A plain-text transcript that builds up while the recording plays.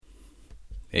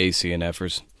Hey,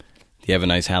 CNFers. Do you have a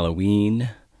nice Halloween?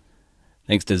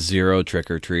 Thanks to zero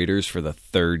trick-or-treaters for the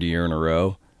third year in a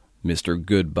row, Mr.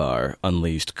 Goodbar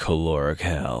unleashed caloric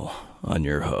hell on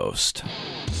your host.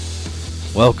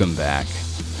 Welcome back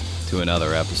to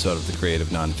another episode of the Creative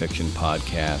Nonfiction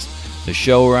Podcast, the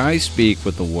show where I speak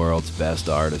with the world's best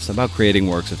artists about creating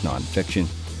works of nonfiction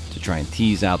to try and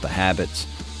tease out the habits,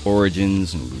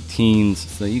 origins, and routines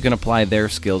so that you can apply their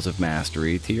skills of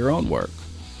mastery to your own work.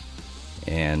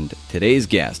 And today's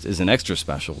guest is an extra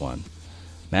special one,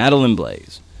 Madeleine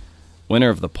Blais, winner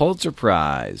of the Pulitzer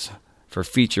Prize for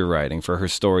feature writing for her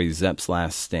story Zepp's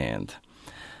Last Stand.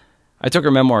 I took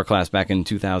her memoir class back in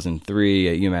 2003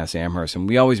 at UMass Amherst, and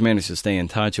we always managed to stay in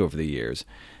touch over the years.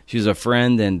 She's a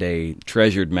friend and a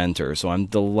treasured mentor, so I'm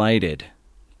delighted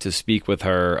to speak with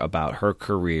her about her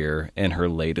career and her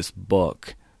latest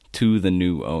book, To the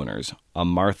New Owners, a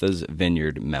Martha's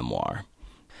Vineyard memoir.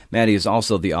 Maddy is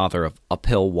also the author of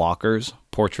Uphill Walkers,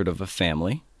 Portrait of a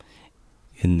Family.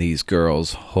 In These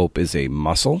Girls, Hope is a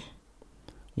Muscle,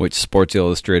 which Sports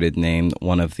Illustrated named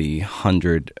one of the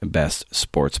 100 best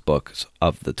sports books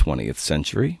of the 20th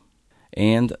century.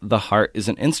 And The Heart is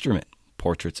an Instrument,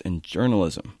 Portraits in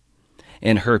Journalism.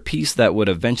 And her piece that would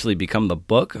eventually become the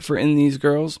book for In These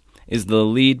Girls is the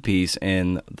lead piece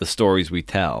in The Stories We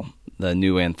Tell, the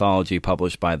new anthology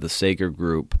published by the Sager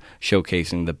Group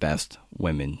showcasing the best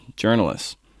women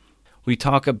journalists. We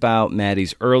talk about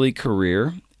Maddy's early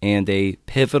career and a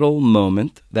pivotal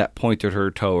moment that pointed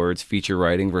her towards feature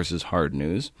writing versus hard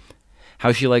news,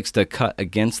 how she likes to cut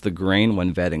against the grain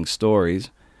when vetting stories,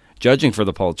 judging for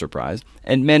the Pulitzer Prize,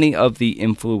 and many of the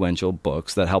influential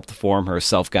books that helped form her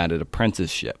self-guided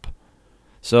apprenticeship.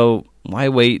 So why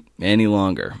wait any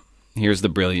longer? Here's the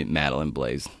brilliant Madeleine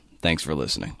Blais. Thanks for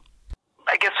listening.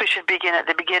 I guess we should begin at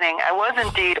the beginning. I was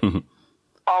indeed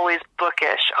always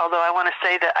bookish, although I want to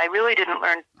say that I really didn't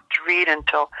learn to read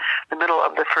until the middle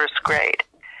of the first grade.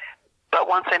 But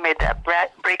once I made that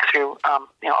breakthrough,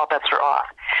 all bets were off.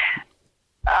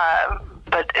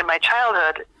 But in my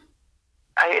childhood,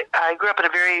 I grew up in a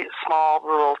very small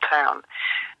rural town.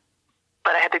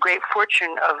 But I had the great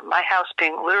fortune of my house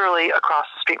being literally across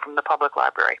the street from the public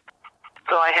library.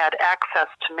 So I had access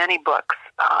to many books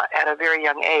at a very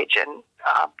young age, and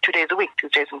 2 days a week,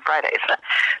 Tuesdays and Fridays.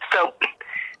 So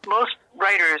most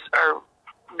writers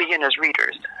begin as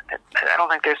readers. I don't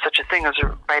think there's such a thing as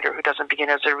a writer who doesn't begin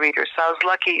as a reader. So I was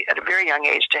lucky at a very young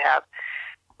age to have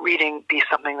reading be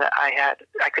something that I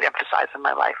could emphasize in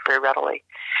my life very readily.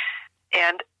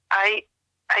 And I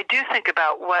do think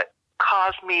about what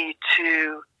caused me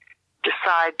to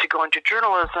decide to go into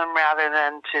journalism rather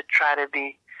than to try to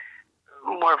be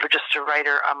more of just a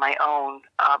writer on my own.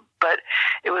 But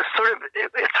it was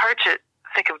it's hard to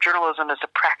think of journalism as a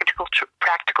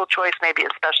practical choice, maybe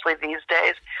especially these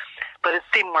days, but it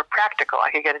seemed more practical.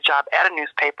 I could get a job at a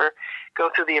newspaper,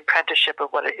 go through the apprenticeship of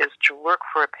what it is to work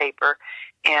for a paper,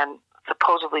 and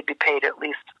supposedly be paid at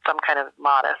least some kind of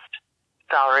modest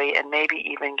salary, and maybe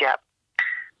even get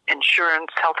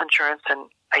insurance, health insurance, and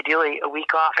ideally a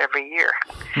week off every year.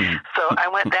 So I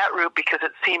went that route because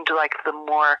it seemed like the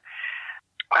more,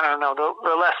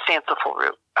 the less fanciful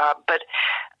route. But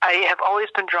I have always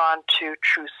been drawn to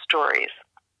true stories.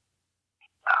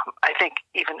 I think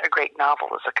even a great novel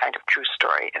is a kind of true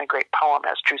story, and a great poem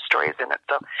has true stories in it.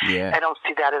 So yeah. I don't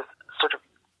see that as sort of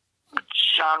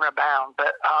genre bound.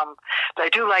 But I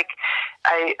do like,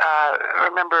 I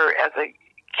remember as a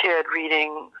kid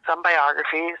reading some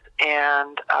biographies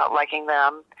and liking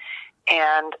them.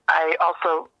 And I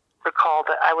also recall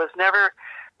that I was never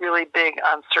really big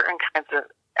on certain kinds of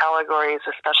allegories,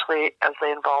 especially as they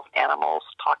involve animals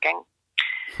talking.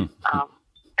 And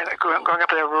growing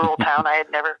up in a rural town, I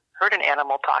had never heard an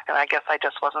animal talk, and I guess I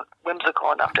just wasn't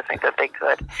whimsical enough to think that they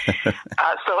could.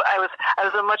 So I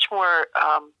was a much more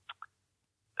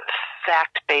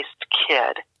fact-based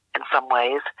kid in some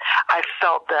ways. I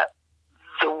felt that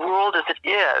the world as it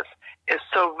is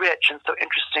so rich and so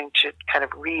interesting to kind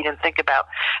of read and think about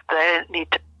that I didn't need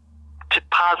to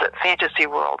posit fantasy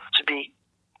worlds to be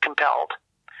compelled.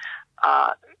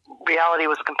 Reality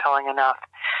was compelling enough.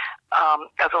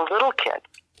 As a little kid,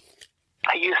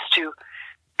 I used to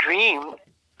dream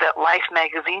that Life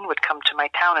magazine would come to my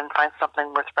town and find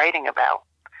something worth writing about,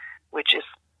 which is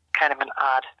kind of an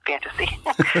odd fantasy.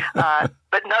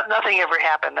 But nothing ever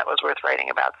happened that was worth writing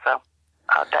about, so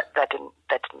that didn't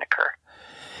occur.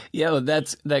 Yeah,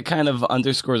 that kind of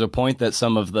underscores a point that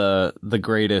some of the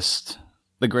greatest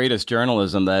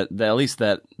journalism that at least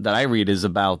that I read is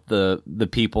about the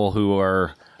people who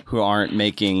aren't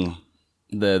making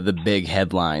the big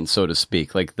headlines, so to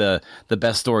speak. Like the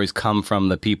best stories come from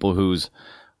the people whose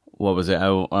what was it?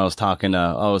 When I was talking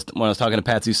to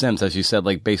Patsy Sims, as she said,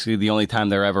 like basically the only time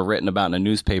they're ever written about in a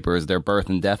newspaper is their birth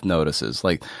and death notices.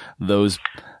 Like those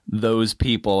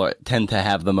people tend to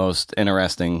have the most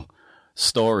interesting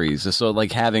stories. So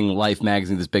like having Life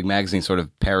magazine, this big magazine, sort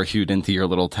of parachute into your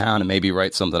little town and maybe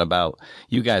write something about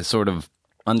you guys sort of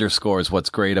underscores what's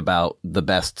great about the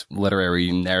best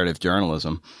literary narrative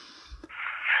journalism.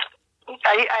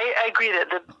 I agree that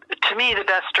to me the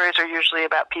best stories are usually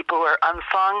about people who are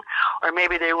unsung, or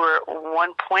maybe they were at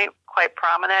one point quite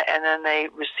prominent and then they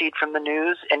recede from the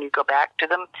news and you go back to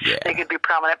them. Yeah. They could be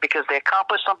prominent because they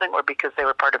accomplished something or because they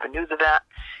were part of a news event,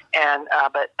 and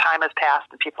but time has passed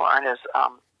and people aren't as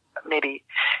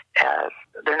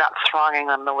they're not thronging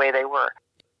them the way they were.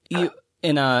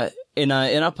 In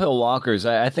Uphill Walkers,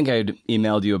 I think I'd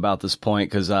emailed you about this point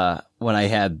because when I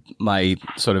had my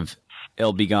sort of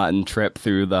ill-begotten trip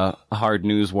through the hard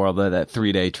news world, that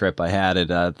 3-day trip I had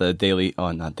at the Daily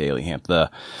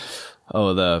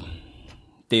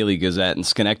Daily Gazette in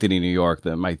Schenectady, New York,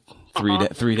 my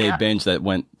three-day binge that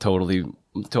went totally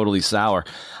sour.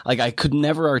 Like I could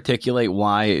never articulate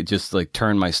why it just like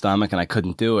turned my stomach and I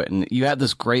couldn't do it. And you had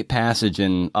this great passage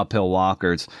in Uphill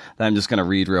Walkers that I'm just going to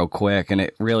read real quick. And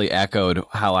it really echoed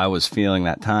how I was feeling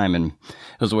that time. And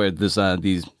it was where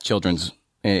these children's,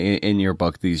 in your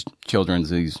book,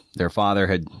 their father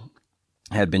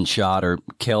had been shot or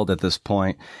killed at this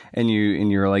point, and I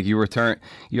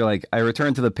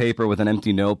returned to the paper with an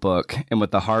empty notebook and with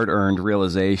the hard-earned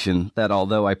realization that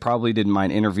although I probably didn't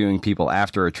mind interviewing people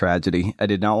after a tragedy, I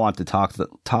did not want to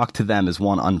talk to them as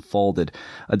one unfolded,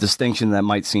 a distinction that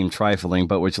might seem trifling,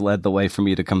 but which led the way for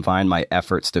me to confine my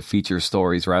efforts to feature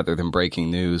stories rather than breaking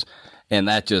news. And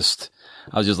I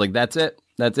was just like, that's it.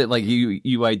 Like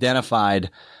you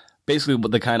identified basically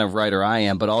the kind of writer I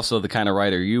am, but also the kind of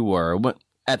writer you were.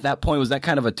 At that point, was that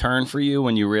kind of a turn for you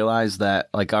when you realized that,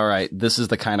 like, all right, this is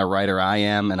the kind of writer I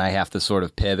am, and I have to sort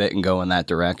of pivot and go in that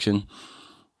direction?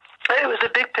 It was a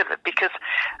big pivot because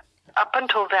up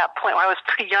until that point, I was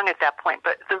pretty young at that point,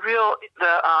 but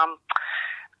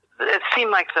it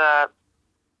seemed like the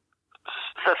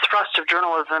thrust of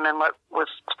journalism and what was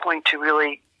going to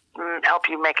really help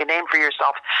you make a name for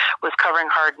yourself was covering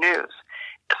hard news.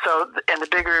 So, and the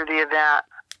bigger the event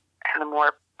and the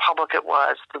more public it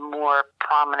was, the more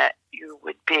prominent you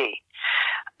would be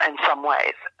in some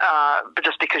ways, but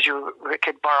just because you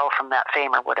could borrow from that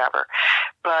fame or whatever.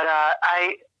 But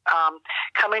I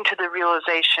coming to the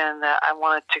realization that I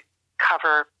wanted to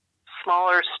cover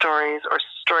smaller stories or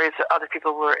stories that other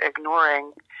people were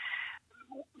ignoring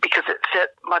because it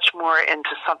fit much more into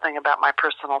something about my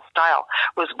personal style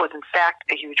was in fact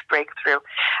a huge breakthrough.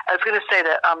 I was going to say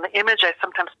that the image I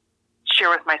sometimes share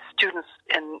with my students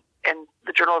in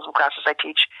the journalism classes I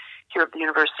teach here at the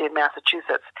University of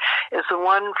Massachusetts is the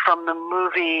one from the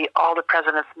movie All the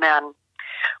President's Men,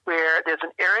 where there's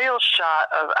an aerial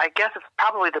shot of, I guess it's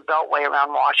probably the Beltway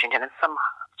around Washington, it's some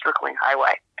circling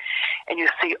highway. And you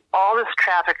see all this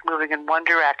traffic moving in one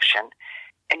direction,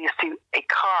 and you see a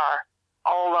car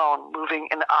all alone moving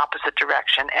in the opposite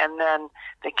direction, and then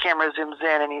the camera zooms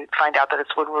in and you find out that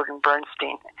it's Woodward and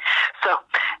Bernstein. So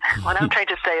what I'm trying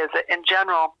to say is that in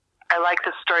general, I like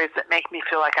the stories that make me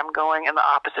feel like I'm going in the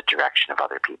opposite direction of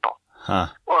other people,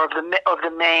 or of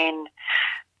the main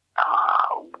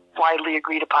widely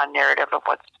agreed upon narrative of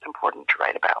what's important to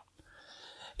write about.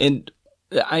 And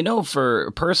I know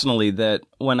for personally that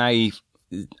when I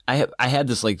had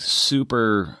this like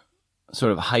super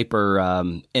sort of hyper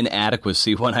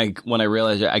inadequacy when I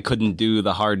realized I couldn't do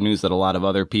the hard news that a lot of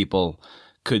other people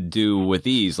could do with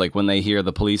ease. Like when they hear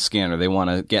the police scanner, they want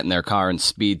to get in their car and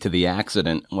speed to the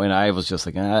accident. When I was just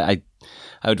like, I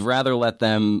would rather let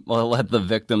the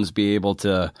victims be able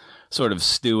to sort of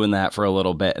stew in that for a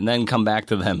little bit and then come back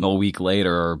to them a week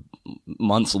later or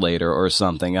months later or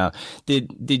something. Was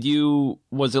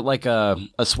it like a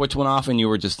switch went off and you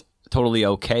were just totally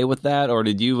okay with that, or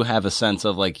did you have a sense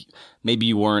of like maybe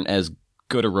you weren't as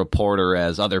good a reporter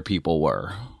as other people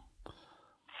were?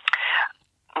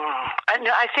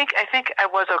 No, I think I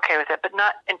was okay with it, but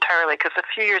not entirely, because a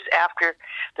few years after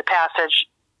the passage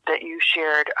that you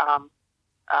shared,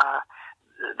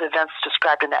 the events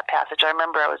described in that passage, I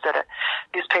remember I was at a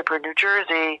newspaper in New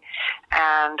Jersey,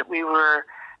 and we were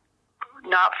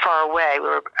not far away. We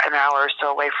were an hour or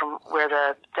so away from where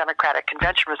the Democratic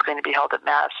convention was going to be held at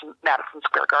Madison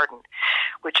Square Garden,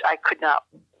 which I could not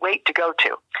wait to go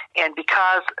to. And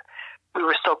because we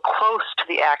were so close to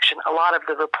the action, a lot of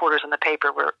the reporters in the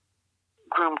paper were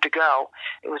groomed to go.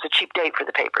 It was a cheap date for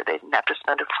the paper. They didn't have to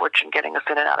spend a fortune getting us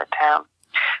in and out of town.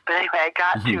 But anyway, I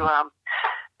got to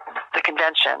the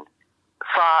convention,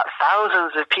 saw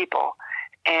thousands of people,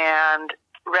 and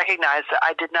recognized that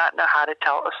I did not know how to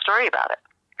tell a story about it.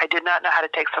 I did not know how to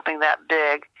take something that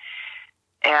big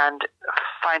and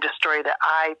find a story that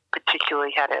I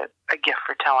particularly had a gift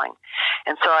for telling.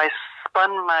 And so I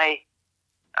spun my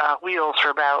wheels for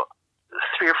about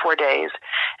 3 or 4 days.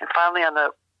 And finally, on the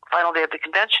final day of the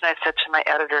convention, I said to my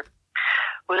editor,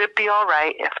 would it be all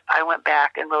right if I went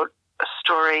back and wrote a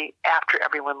story after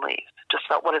everyone leaves, just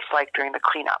about what it's like during the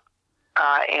cleanup?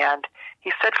 And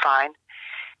he said, fine.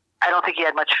 I don't think he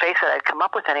had much faith that I'd come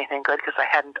up with anything good because I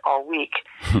hadn't all week.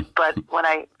 But when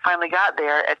I finally got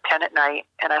there at 10 at night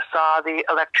and I saw the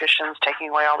electricians taking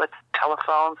away all the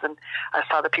telephones, and I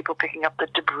saw the people picking up the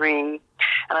debris,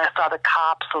 and I saw the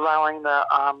cops allowing the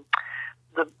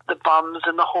bums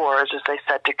and the whores, as they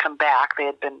said, to come back. They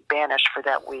had been banished for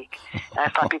that week. And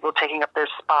I saw people taking up their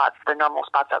spots, their normal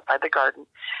spots outside the garden,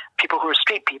 people who were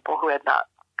street people who had not,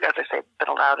 as I say, been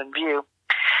allowed in view.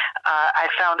 I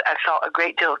felt a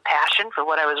great deal of passion for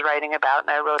what I was writing about,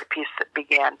 and I wrote a piece that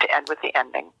began to end with the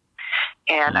ending.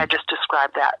 And I just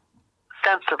described that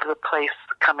sense of the place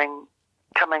coming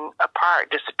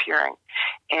apart, disappearing.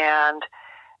 And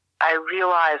I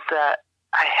realized that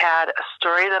I had a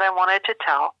story that I wanted to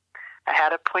tell. I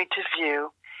had a point of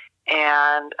view,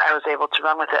 and I was able to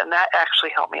run with it. And that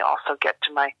actually helped me also get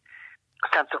to my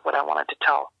sense of what I wanted to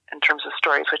tell in terms of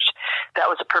stories, which that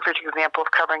was a perfect example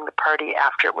of covering the party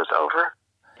after it was over.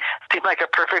 Seemed like a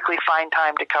perfectly fine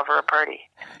time to cover a party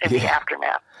in the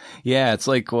aftermath. Yeah, it's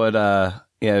like what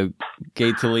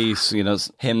Gay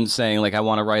Talese, him saying, like, I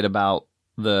want to write about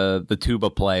the tuba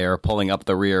player pulling up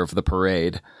the rear of the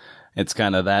parade. It's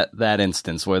kind of that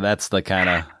instance where that's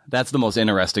the most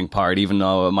interesting part, even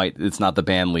though it's not the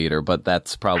band leader, but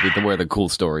that's probably where the cool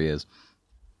story is.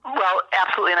 Well,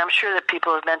 absolutely, and I'm sure that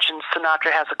people have mentioned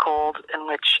Sinatra Has a Cold, in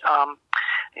which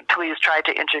Talese tried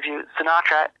to interview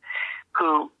Sinatra,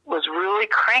 who was really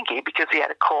cranky because he had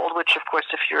a cold, which, of course,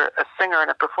 if you're a singer and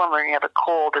a performer and you have a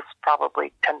cold, it's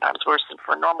probably 10 times worse than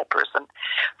for a normal person.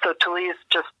 So Talese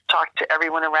just talked to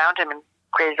everyone around him and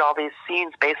created all these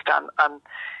scenes based on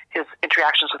his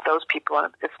interactions with those people,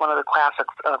 and it's one of the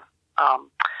classics of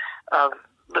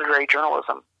literary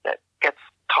journalism that gets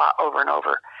taught over and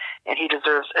over, and he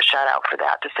deserves a shout out for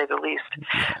that, to say the least.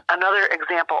 Another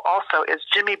example also is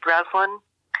Jimmy Breslin,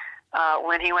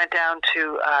 when he went down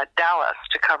to Dallas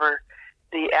to cover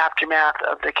the aftermath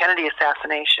of the Kennedy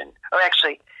assassination. Oh,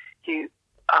 actually, he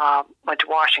went to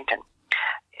Washington,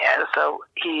 and so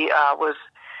he was,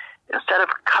 instead of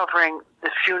covering the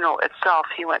funeral itself,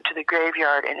 he went to the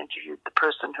graveyard and interviewed the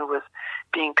person who was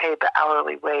being paid the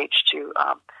hourly wage to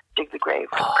dig the grave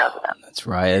for the president. That's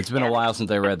right. It's been a while since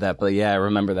I read that, but yeah, I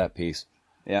remember that piece.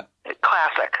 Yeah.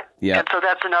 Classic. Yeah. And so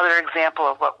that's another example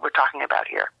of what we're talking about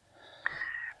here.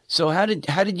 So how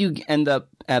did you end up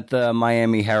at the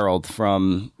Miami Herald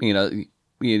from,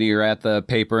 you're at the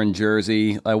paper in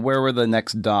Jersey. Where were the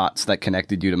next dots that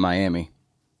connected you to Miami?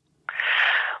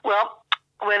 Well,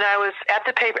 when I was at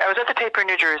the paper in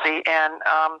New Jersey, and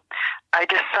I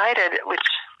decided, which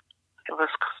it was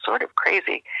sort of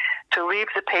crazy, to leave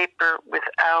the paper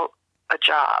without a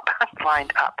job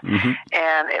lined up. Mm-hmm.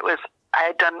 And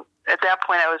at that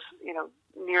point I was,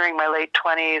 nearing my late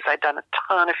 20s. I'd done a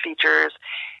ton of features,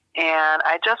 and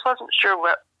I just wasn't sure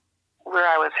where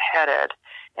I was headed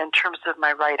in terms of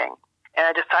my writing. And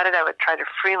I decided I would try to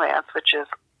freelance, which is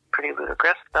pretty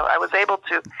ludicrous. So I was able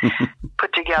to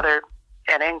put together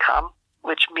an income,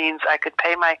 which means I could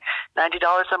pay my $90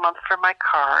 a month for my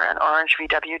car, an orange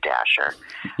VW Dasher.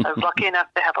 I was lucky enough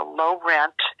to have a low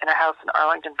rent in a house in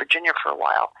Arlington, Virginia for a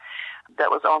while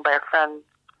that was owned by a friend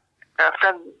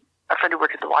who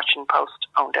worked at the Washington Post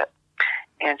owned it.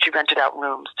 And she rented out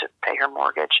rooms to pay her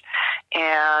mortgage.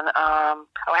 And I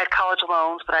had college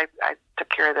loans, but I took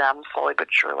care of them slowly but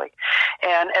surely.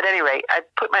 And at any rate, I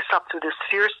put myself through this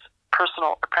fierce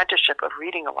personal apprenticeship of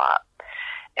reading a lot.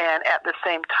 And at the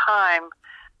same time,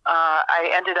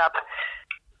 I ended up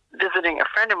visiting a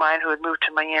friend of mine who had moved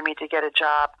to Miami to get a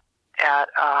job at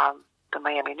the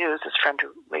Miami News, this friend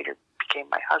who later became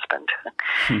my husband.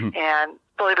 And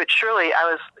slowly but surely, I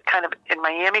was kind of in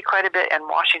Miami quite a bit and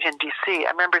Washington, D.C.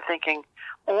 I remember thinking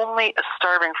only a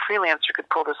starving freelancer could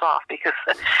pull this off because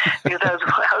I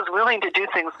was willing to do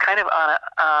things kind of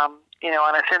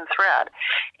on a thin thread.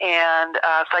 And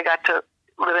so I got to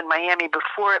live in Miami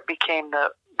before it became the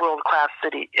world-class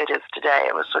city it is today.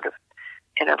 It was sort of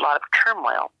in a lot of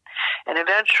turmoil. And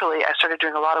eventually I started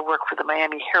doing a lot of work for the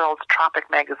Miami Herald's Tropic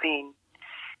magazine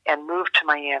and moved to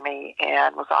Miami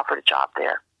and was offered a job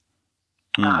there.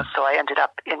 So I ended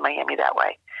up in Miami that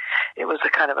way. It was a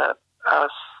kind of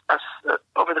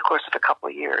over the course of a couple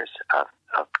of years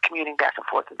of commuting back and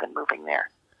forth and then moving there.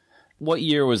 what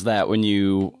year was that when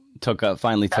you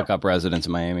finally took up residence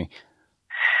in Miami?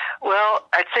 Well,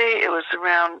 I'd say it was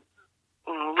around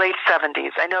late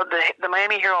 70s. I know the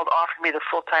Miami Herald offered me the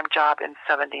full-time job in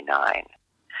 79.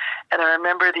 And I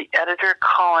remember the editor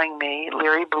calling me,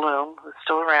 Larry Bloom, who's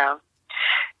still around,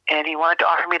 and he wanted to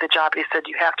offer me the job. He said,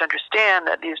 you have to understand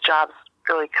that these jobs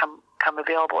really come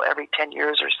available every 10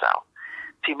 years or so.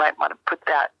 So you might want to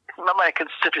you might want to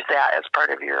consider that as part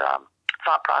of your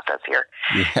thought process here.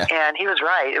 Yeah. And he was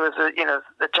right. It was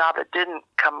the job that didn't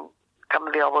come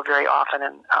available very often,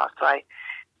 and so I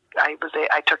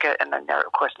took it, and then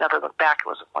of course never looked back. It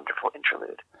was a wonderful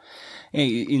interlude.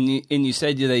 And you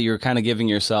said that you were kind of giving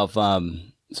yourself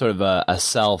sort of a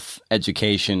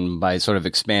self-education by sort of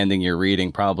expanding your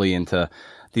reading probably into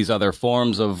these other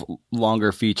forms of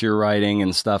longer feature writing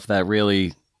and stuff that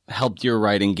really helped your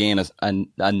writing gain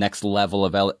a next level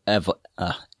of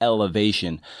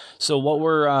elevation. So what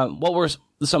were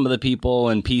some of the people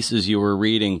and pieces you were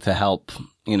reading to help,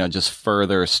 just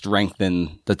further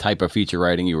strengthen the type of feature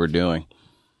writing you were doing?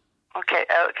 Okay.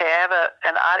 I have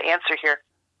an odd answer here.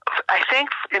 I think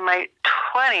in my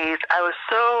 20s, I was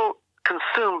so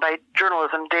consumed by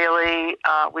journalism, daily,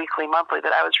 weekly, monthly,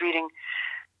 that I was reading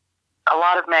a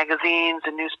lot of magazines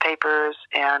and newspapers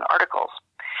and articles.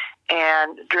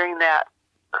 And during that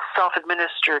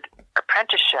self-administered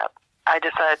apprenticeship, I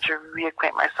decided to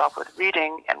reacquaint myself with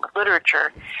reading and with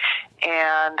literature.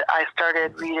 And I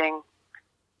started reading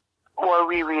or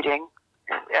rereading,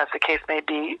 as the case may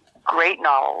be, great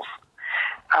novels,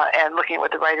 and looking at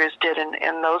what the writers did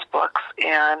in those books.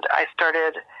 And I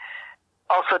started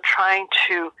also trying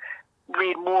to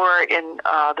read more in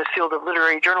the field of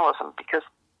literary journalism, because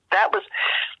that was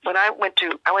when I went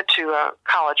to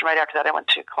college. Right after that, I went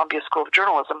to Columbia School of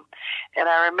Journalism, and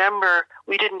I remember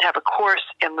we didn't have a course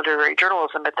in literary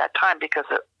journalism at that time because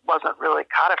it wasn't really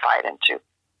codified into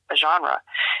a genre.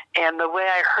 And the way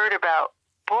I heard about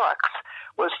books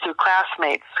was through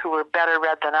classmates who were better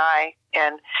read than I,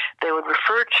 and they would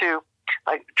refer to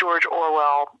like George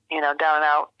Orwell, Down and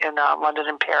Out in London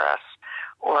and Paris,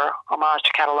 or Homage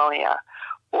to Catalonia,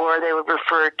 or they would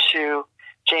refer to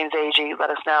James Agee, Let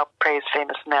Us Now Praise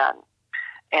Famous Men.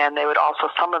 And they would also,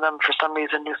 some of them, for some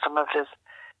reason, knew some of his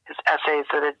essays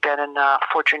that had been in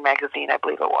Fortune magazine, I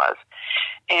believe it was.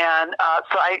 And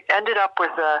so I ended up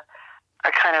with a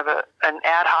kind of an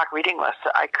ad hoc reading list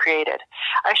that I created.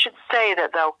 I should say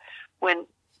that, though, when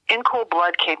In Cold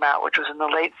Blood came out, which was in the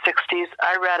late 60s,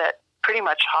 I read it pretty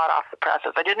much hot off the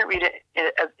presses. I didn't read it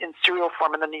in serial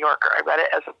form in the New Yorker. I read it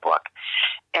as a book.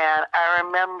 And I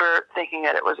remember thinking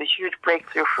that it was a huge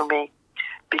breakthrough for me,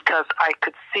 because I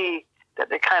could see that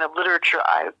the kind of literature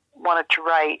I wanted to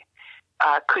write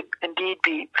could indeed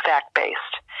be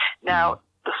fact-based. Now,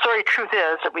 the sorry truth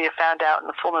is that we have found out in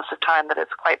the fullness of time that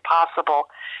it's quite possible,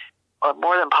 or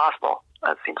more than possible,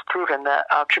 it seems proven, that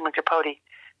Truman Capote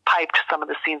piped some of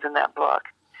the scenes in that book.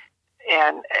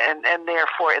 And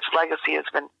therefore its legacy has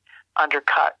been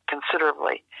undercut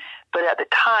considerably. But at the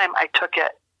time, I took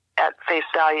it at face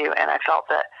value, and I felt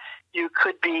that you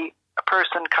could be a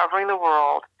person covering the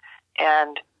world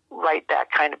and write that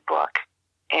kind of book,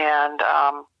 and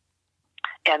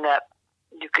that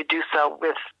you could do so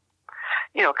with,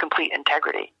 complete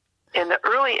integrity. In the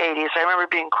early 80s, I remember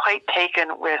being quite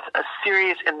taken with a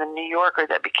series in the New Yorker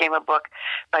that became a book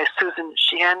by Susan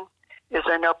Sheehan, Is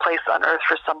There No Place on Earth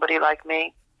for Somebody Like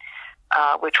Me,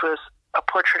 which was a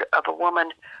portrait of a woman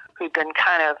who'd been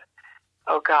kind of,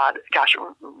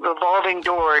 revolving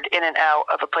doored in and out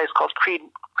of a place called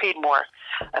Creedmoor,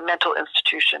 a mental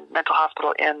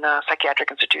hospital psychiatric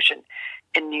institution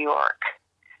in New York.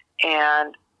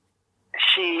 And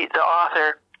the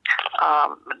author,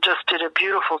 just did a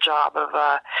beautiful job of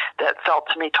that felt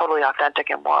to me totally authentic,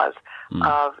 and was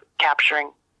of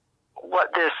capturing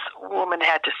what this woman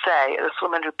had to say, this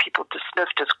woman who people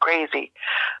dismissed as crazy,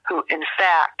 who in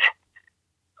fact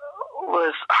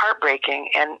was heartbreaking,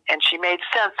 and she made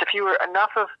sense. If you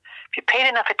paid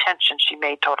enough attention, she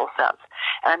made total sense.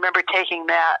 And I remember taking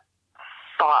that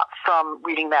thought from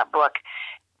reading that book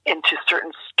into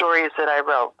certain stories that I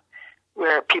wrote,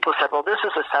 where people said, well, this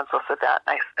is a senseless event.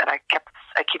 And I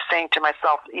keep saying to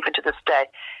myself, even to this day,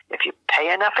 if you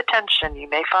pay enough attention, you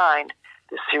may find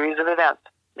this series of events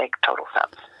makes total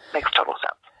sense.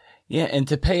 Yeah, and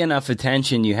to pay enough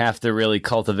attention, you have to really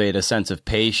cultivate a sense of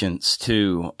patience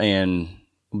too, and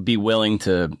be willing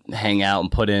to hang out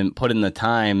and put in the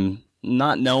time,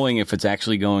 not knowing if it's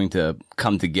actually going to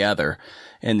come together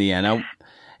in the end. I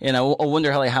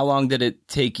wonder how long did it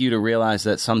take you to realize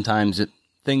that sometimes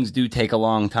things do take a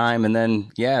long time, and then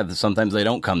sometimes they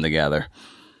don't come together.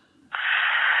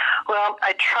 Well,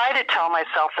 I try to tell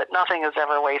myself that nothing is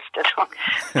ever wasted.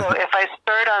 So if I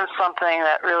start on something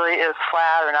that really is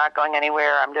flat or not going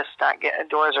anywhere, I'm just not getting,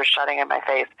 doors are shutting in my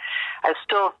face, I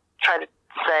still try to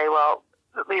say, well,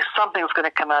 at least something's going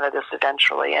to come out of this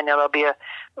eventually, and there'll be a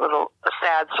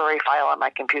sad, sorry file on my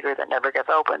computer that never gets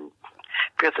opened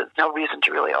because there's no reason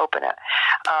to really open it.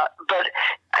 But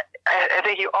I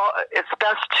think it's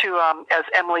best to, as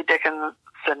Emily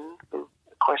Dickinson, who of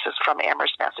course is from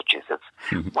Amherst, Massachusetts,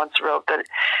 once wrote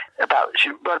she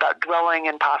wrote about dwelling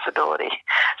in possibility.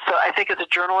 So I think as a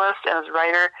journalist and as a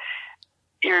writer,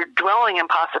 you're dwelling in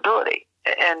possibility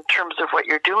in terms of what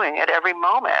you're doing at every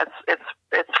moment. It's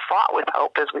fraught with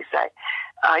hope, as we say.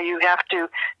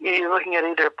 You're looking at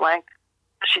either a blank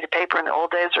sheet of paper in the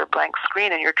old days or a blank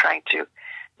screen, and you're trying to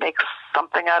make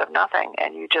something out of nothing,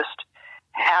 and you just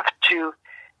have to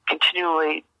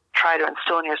continually try to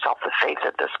instill in yourself the faith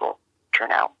that this will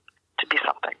turn out to be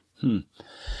something.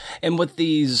 And with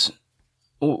a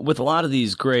lot of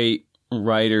these great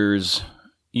writers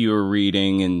you're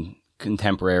reading and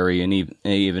contemporary and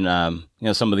even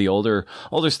some of the older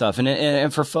stuff,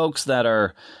 and for folks that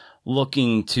are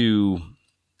looking to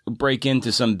break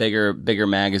into some bigger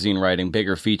magazine writing,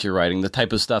 bigger feature writing, the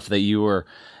type of stuff that you were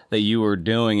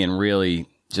doing and really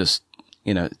just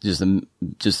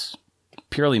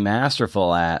purely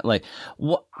masterful at, like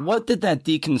what did that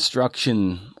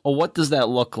deconstruction, or what does that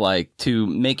look like to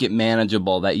make it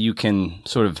manageable that you can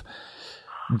sort of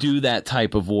do that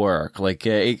type of work? Like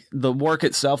the work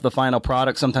itself, the final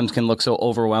product sometimes can look so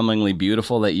overwhelmingly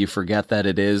beautiful that you forget that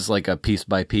it is like a piece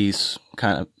by piece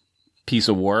kind of piece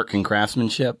of work and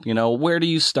craftsmanship. Where do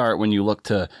you start when you look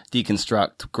to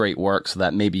deconstruct great work so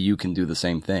that maybe you can do the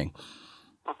same thing?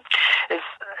 It's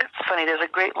funny. There's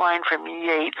a great line from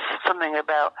Yeats, something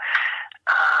about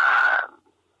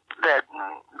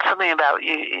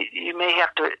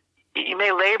you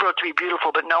may label it to be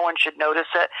beautiful, but no one should notice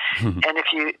it. And if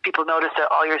people notice it,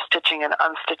 all your stitching and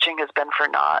unstitching has been for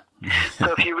naught.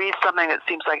 So if you read something that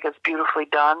seems like it's beautifully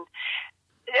done,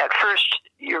 at first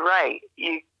you're right.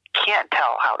 You can't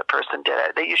tell how the person did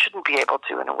it. That you shouldn't be able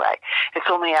to, in a way. It's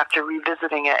only after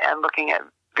revisiting it and looking at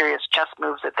various chess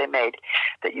moves that they made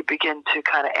that you begin to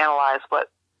kind of analyze what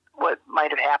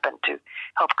might have happened to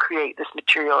help create this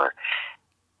material, or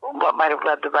what might have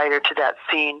led the writer to that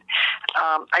scene.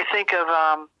 I think of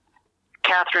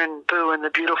Catherine Boo in The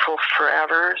Beautiful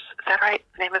Forevers. Is that right?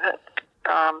 The name of it?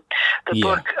 The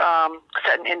book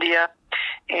set in India,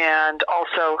 and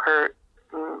also her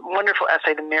wonderful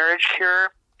essay, The Marriage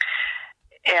Cure.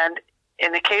 And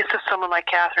in the case of someone like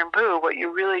Catherine Boo, what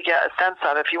you really get a sense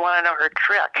of, if you want to know her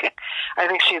trick, I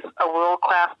think she's a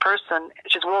world-class person.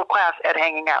 She's world-class at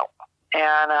hanging out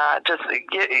and just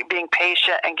being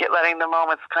patient and letting the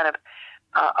moments kind of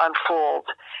unfold.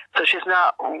 So she's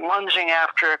not lunging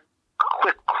after a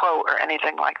quick quote or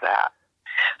anything like that.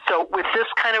 So with this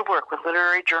kind of work, with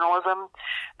literary journalism,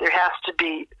 there has to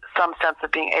be some sense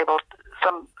of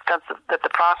that the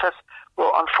process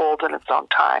will unfold in its own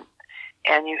time.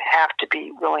 And you have to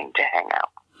be willing to hang out.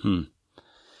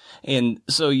 And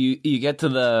so you get to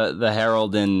the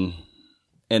Herald in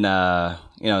it's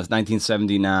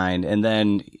 1979, and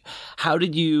then how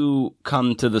did you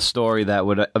come to the story that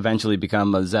would eventually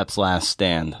become a Zepp's Last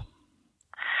Stand?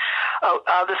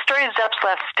 The story of Zepp's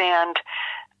Last Stand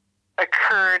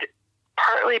occurred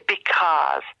partly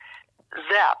because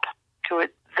Zepp, who at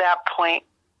that point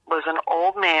was an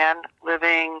old man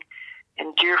living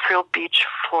in Deerfield Beach,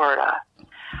 Florida,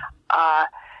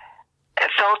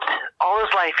 felt all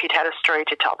his life he'd had a story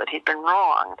to tell, that he'd been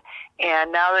wronged.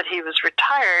 And now that he was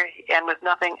retired and with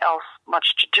nothing else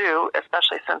much to do,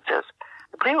 especially since I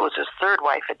believe it was his third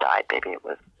wife had died, maybe it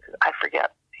was, I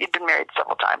forget. He'd been married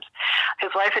several times.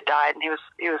 His wife had died, and he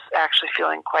was actually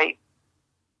feeling quite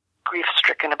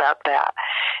grief-stricken about that.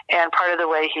 And part of the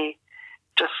way he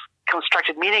just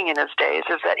constructed meaning in his days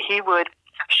is that he would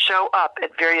show up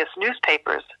at various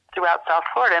newspapers throughout South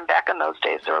Florida, and back in those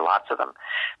days there were lots of them.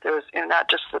 There was not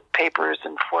just the papers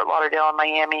in Fort Lauderdale and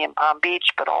Miami and Palm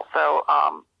Beach, but also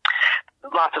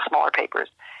lots of smaller papers.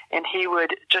 And he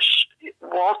would just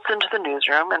waltz into the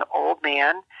newsroom, an old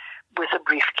man with a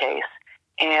briefcase,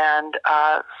 and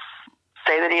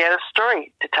say that he had a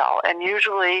story to tell. And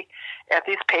usually at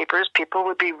these papers, people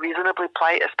would be reasonably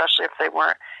polite, especially if they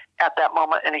weren't at that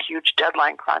moment in a huge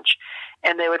deadline crunch.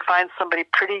 And they would find somebody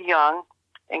pretty young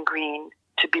and green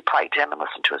to be polite to him and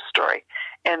listen to his story.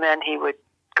 And then he would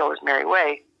go his merry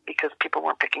way because people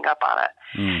weren't picking up on it.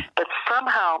 But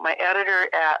somehow my editor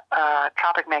at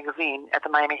Tropic Magazine at the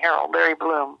Miami Herald, Larry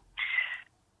Bloom,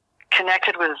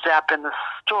 connected with Zepp in the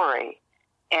story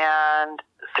and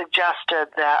suggested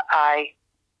that I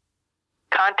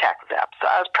contact Zepp. So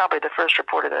I was probably the first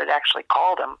reporter that had actually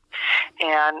called him.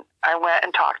 And I went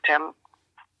and talked to him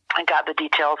and got the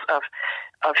details of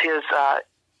his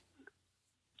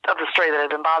of the story that had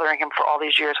been bothering him for all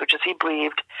these years, which is he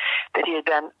believed that he had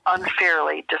been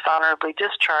unfairly, dishonorably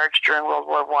discharged during World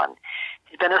War I.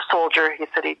 He'd been a soldier. He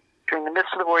said during the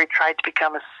midst of the war, he tried to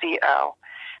become a CO.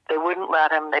 They wouldn't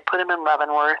let him. They put him in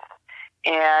Leavenworth,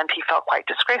 and he felt quite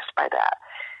disgraced by that.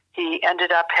 He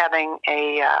ended up having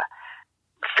a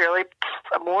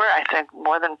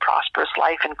more than prosperous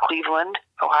life in Cleveland,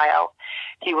 Ohio.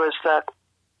 He was the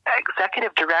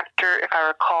executive director, if I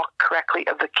recall correctly,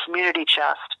 of the Community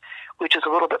Chest, which is a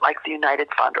little bit like the United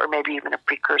Fund, or maybe even a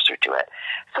precursor to it.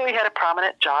 So he had a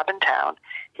prominent job in town.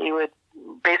 He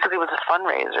basically was a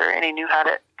fundraiser, and he knew how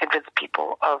to convince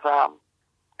people of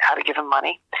how to give him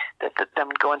money, that then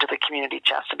would go into the Community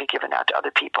Chest and be given out to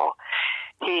other people.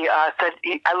 He said,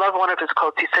 I love one of his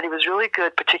quotes. He said he was really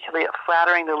good, particularly at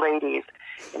flattering the ladies.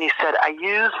 And he said, I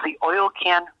use the oil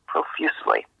can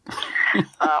profusely,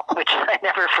 which I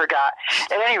never forgot.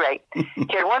 At any rate, he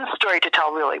had one story to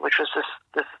tell, really, which was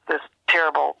this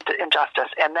terrible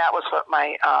injustice. And that was what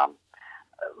my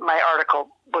article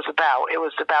was about. It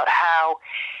was about how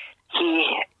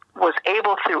he was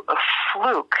able, through a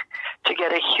fluke, to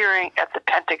get a hearing at the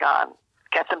Pentagon,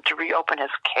 get them to reopen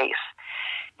his case.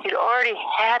 He'd already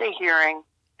had a hearing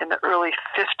in the early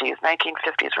 50s,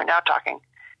 1950s. We're now talking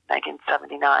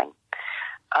 1979.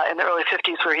 In the early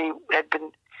 50s, where he had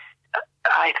been,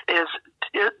 his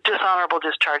dishonorable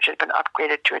discharge had been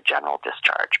upgraded to a general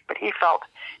discharge, but he felt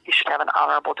he should have an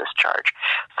honorable discharge.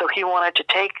 So he wanted to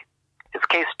take his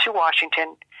case to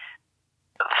Washington.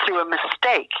 Through a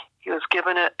mistake, he was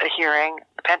given a hearing.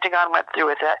 The Pentagon went through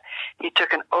with it. He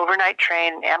took an overnight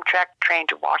train, an Amtrak train,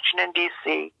 to Washington,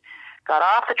 D.C., got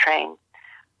off the train,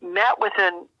 met with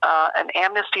an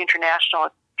Amnesty International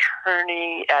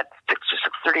attorney at 6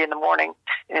 or 6:30 in the morning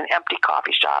in an empty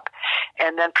coffee shop,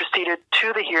 and then proceeded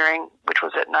to the hearing, which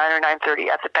was at 9 or 9:30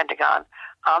 at the Pentagon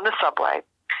on the subway,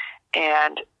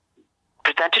 and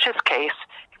presented his case.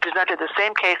 He presented the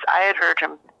same case I had heard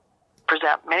him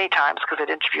present many times, because I'd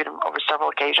interviewed him over several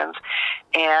occasions,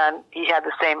 and he had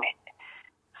the same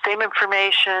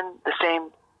information, the same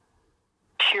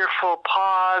tearful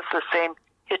pause, the same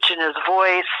hitch in his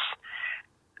voice,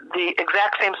 the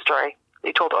exact same story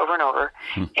they told over and over.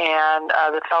 And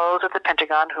the fellows at the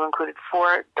Pentagon, who included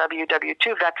 4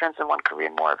 WW2 veterans and 1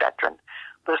 Korean War veteran,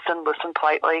 listened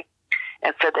politely,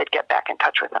 and said they'd get back in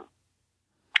touch with him.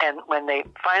 And when they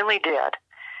finally did,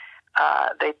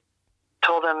 they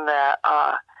told him that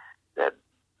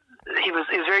he was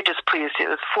very displeased. It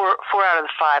was 4 out of the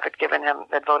 5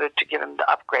 had voted to give him the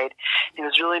upgrade. He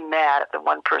was really mad at the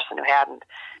one person who hadn't,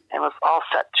 and was all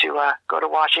set to go to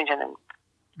Washington and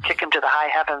kick him to the high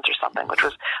heavens or something, which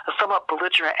was a somewhat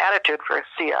belligerent attitude for a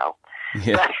CO.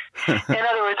 Yeah. But, in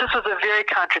other words, this was a very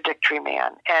contradictory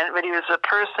man. But he was a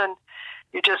person,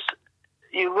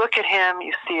 you look at him,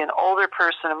 you see an older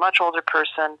person, a much older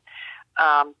person,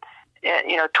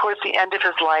 towards the end of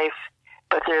his life,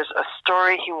 but there's a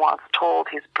story he wants told.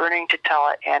 He's burning to tell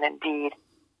it, and indeed,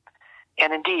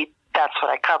 that's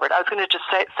what I covered. I was going to just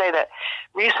say that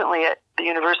recently at the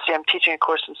university, I'm teaching a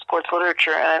course in sports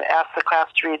literature, and I've asked the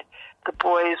class to read The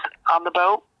Boys on the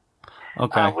Boat,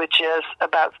 which is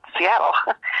about Seattle,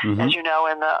 as you know,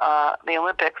 in the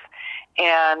Olympics.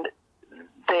 And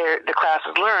the class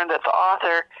has learned that the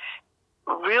author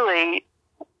really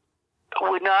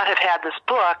would not have had this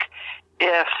book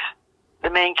if the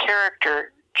main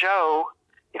character, Joe,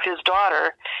 if his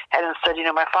daughter hadn't said,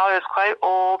 my father is quite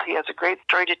old, he has a great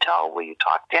story to tell, will you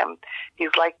talk to him? He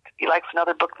likes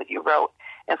another book that you wrote.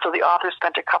 And so the author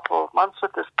spent a couple of months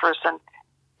with this person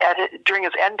during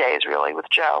his end days, really, with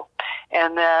Joe.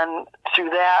 And then through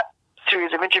that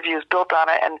series of interviews, built on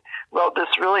it and wrote this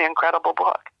really incredible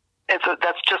book. And so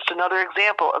that's just another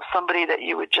example of somebody that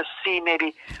you would just see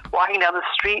maybe walking down the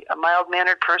street, a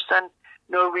mild-mannered person,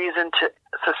 no reason to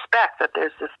suspect that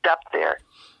there's this depth there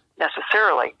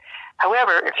necessarily.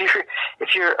 However,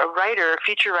 if you're a writer, a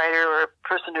feature writer, or a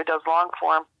person who does long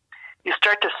form, you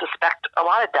start to suspect a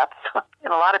lot of depth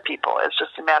in a lot of people. It's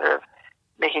just a matter of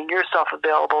making yourself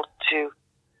available to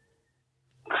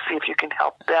see if you can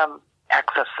help them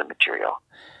access the material.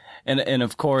 And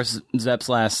of course, Zepp's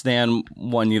Last Stand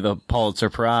won you the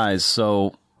Pulitzer Prize.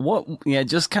 So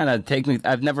just kind of take me.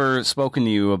 I've never spoken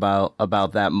to you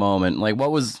about that moment. Like,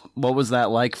 what was that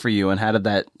like for you, and how did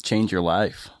that change your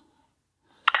life?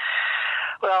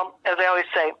 Well, as I always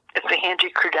say, it's a handy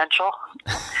credential.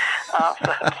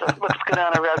 So it looks good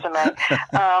on a resume.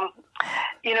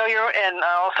 and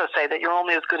I also say that you're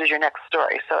only as good as your next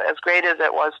story. So as great as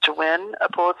it was to win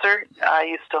a Pulitzer,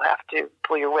 you still have to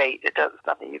pull your weight. It's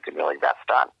nothing you can really rest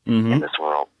on in this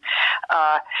world.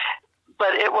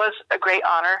 But it was a great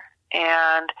honor,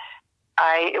 and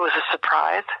it was a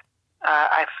surprise.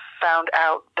 I found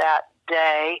out that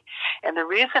day, and the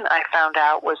reason I found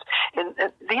out was in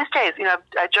these days,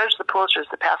 I judged the Pulitzers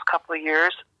the past couple of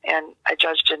years, and I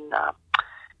judged in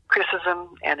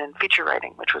criticism and in feature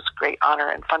writing, which was a great honor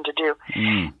and fun to do.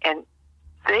 And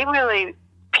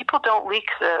people don't leak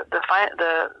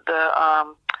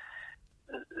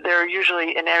they're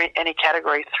usually in any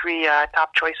category 3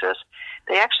 top choices.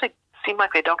 They actually seem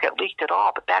like they don't get leaked at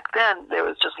all, but back then there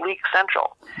was just leak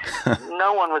central.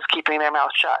 No one was keeping their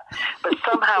mouth shut, but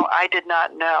somehow I did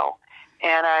not know.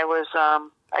 And I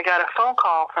got a phone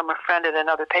call from a friend at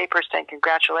another paper saying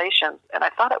congratulations, and I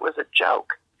thought it was a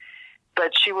joke.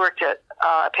 But she worked at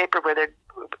a paper where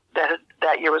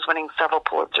that year was winning several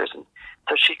Pulitzers, and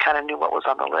so she kind of knew what was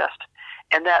on the list.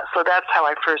 And so that's how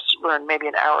I first learned, maybe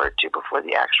an hour or two before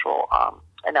the actual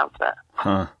announcement.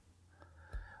 Huh.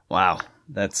 Wow,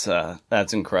 that's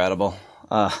incredible.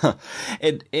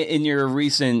 In your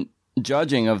recent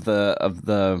judging of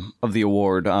the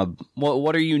award,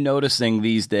 what are you noticing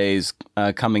these days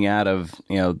coming out of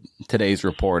today's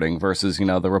reporting versus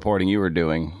the reporting you were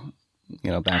doing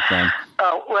back then?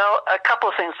 Oh, well, a couple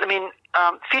of things. I mean,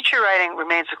 feature writing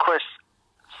remains, of course,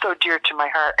 so dear to my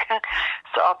heart.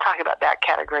 So I'll talk about that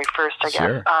category first, I guess.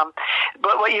 Sure.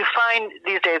 But what you find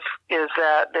these days is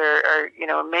that there are,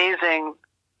 amazing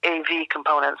AV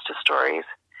components to stories,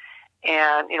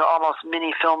 and, almost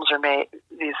mini films are made.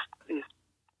 These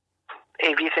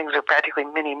AV things are practically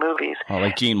mini movies. Oh,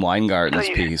 like Gene Weingarten's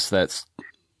piece. That's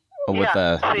with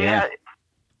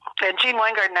And Gene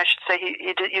Weingarten, I should say,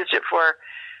 he used it for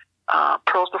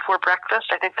Pearls Before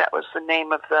Breakfast. I think that was the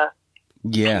name of the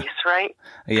piece, right?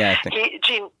 Yeah, I think.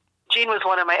 Gene was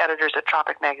one of my editors at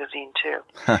Tropic Magazine, too.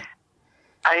 Huh.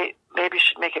 I maybe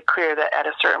should make it clear that at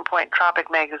a certain point,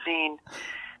 Tropic Magazine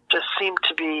just seemed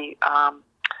to be a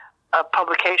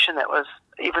publication that was,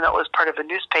 even though it was part of a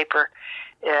newspaper,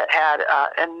 it had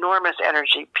enormous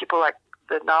energy. People like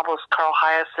the novelist Carl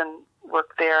Hyacin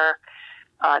worked there.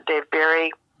 Dave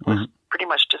Barry was pretty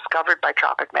much discovered by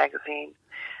Tropic Magazine,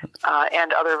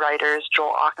 and other writers,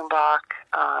 Joel Achenbach,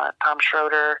 Tom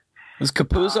Schroeder. Was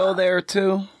Capuzzo there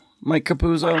too? Mike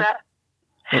Capuzzo? What's that?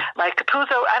 Mike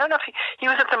Capuzzo, I don't know if he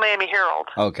was at the Miami Herald.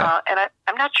 Okay. And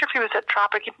I'm not sure if he was at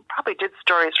Tropic. He probably did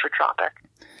stories for Tropic.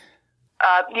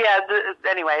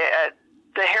 Anyway,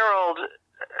 the Herald,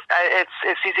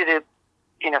 it's easy to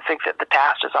think that the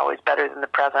past is always better than the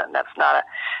present, and that's not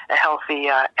a healthy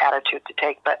attitude to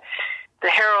take. But the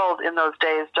Herald in those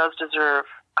days does deserve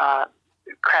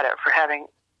credit for having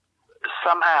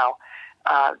somehow,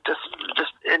 just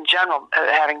in general,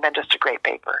 having been just a great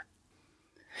paper.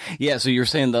 Yeah, so you're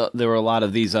saying there were a lot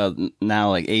of these now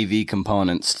like AV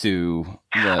components to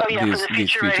these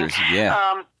features. Writing.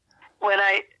 Yeah. When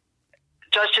I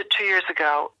judged it 2 years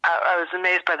ago, I was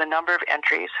amazed by the number of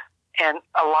entries, and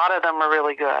a lot of them were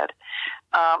really good.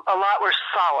 A lot were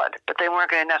solid, but they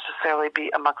weren't going to necessarily be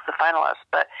amongst the finalists.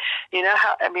 But they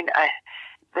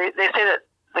say that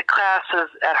the classes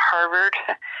at Harvard,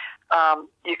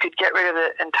 you could get rid of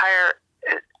the entire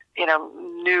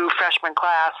new freshman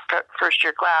class, first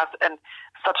year class, and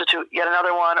substitute yet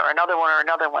another one or another one or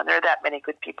another one. There are that many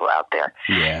good people out there.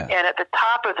 Yeah. And at the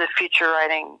top of the feature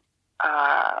writing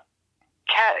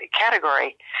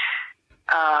category,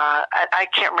 I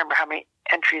can't remember how many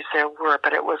entries there were,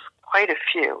 but it was quite a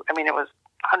few. I mean, it was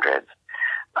hundreds.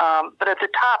 But at the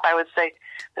top, I would say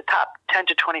the top 10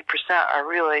 to 20% are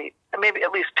really, maybe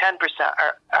at least 10%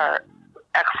 are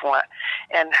excellent.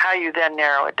 And how you then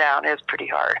narrow it down is pretty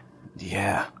hard.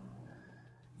 Yeah.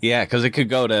 Yeah, because it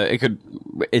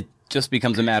just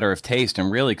becomes a matter of taste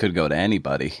and really could go to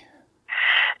anybody.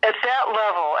 At that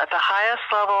level, at the highest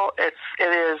level, it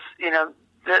is,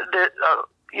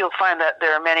 you'll find that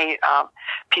there are many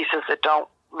pieces that don't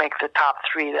make the top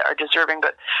 3 that are deserving.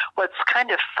 But what's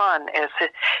kind of fun is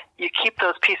that you keep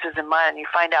those pieces in mind and you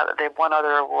find out that they've won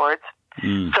other awards.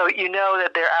 So you know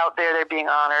that they're out there, they're being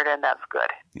honored, and that's good.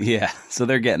 Yeah, so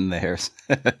they're getting theirs.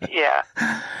 Yeah.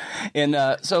 And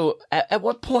so at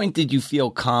what point did you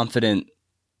feel confident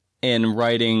in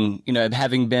writing,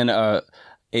 having been a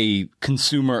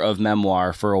consumer of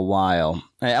memoir for a while?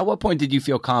 At what point did you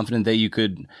feel confident that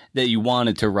you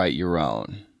wanted to write your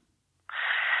own?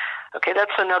 Okay,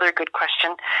 that's another good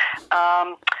question.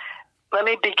 Let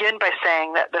me begin by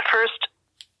saying that the first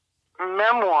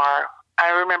memoir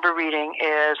I remember reading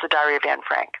is The Diary of Anne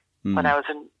Frank when I was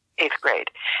in 8th grade,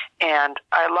 and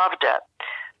I loved it.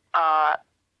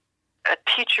 a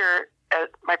teacher at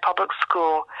my public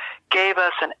school gave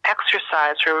us an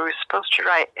exercise where we were supposed to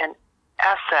write an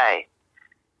essay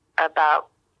about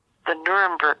the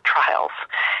Nuremberg trials.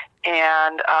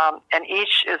 And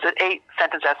each is an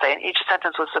 8-sentence essay, and each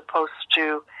sentence was supposed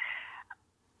to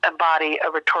embody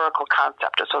a rhetorical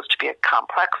concept. It was supposed to be a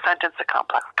complex sentence, a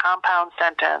complex compound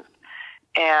sentence,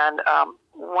 and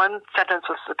one sentence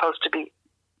was supposed to be,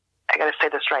 I got to say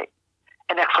this right,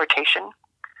 an exhortation.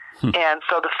 And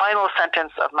so the final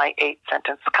sentence of my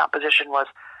 8-sentence composition was,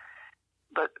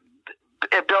 but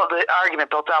the argument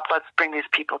built up, let's bring these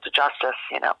people to justice.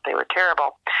 They were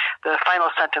terrible. The final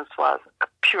sentence was a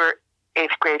pure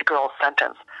 8th grade girl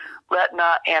sentence. Let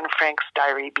not Anne Frank's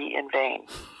diary be in vain.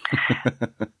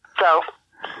 So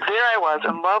there I was,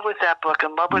 in love with that book,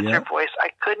 in love with her voice. I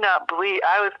could not believe,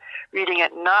 I was reading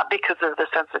it not because of the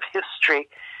sense of history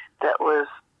that was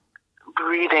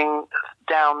breathing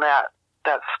down that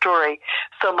story,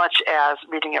 so much as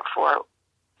reading it for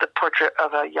the portrait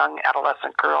of a young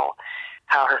adolescent girl,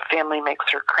 how her family makes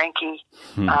her cranky,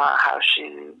 how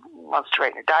she wants to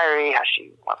write in her diary, how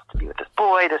she wants to be with this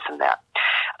boy, this and that.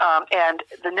 And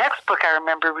the next book I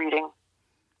remember reading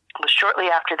was shortly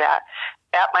after that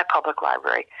at my public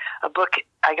library.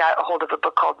 I got a hold of a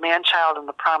book called Man-Child in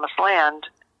the Promised Land,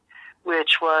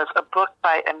 which was a book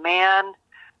by a man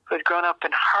who had grown up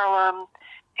in Harlem,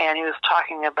 and he was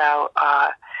talking about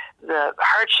the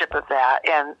hardship of that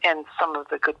and some of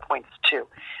the good points too,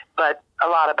 but a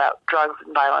lot about drugs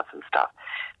and violence and stuff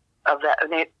of that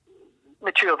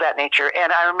material of that nature.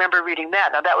 And I remember reading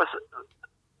that. Now that was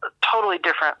totally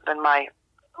different than my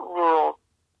rural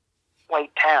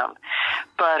white town,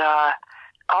 but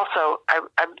also I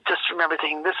just remember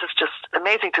thinking, this is just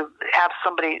amazing to have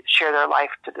somebody share their life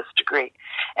to this degree.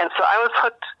 And so I was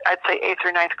hooked, I'd say 8th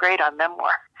or 9th grade on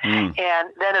Memoir. And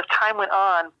then as time went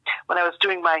on, when I was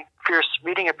doing my fierce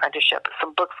reading apprenticeship,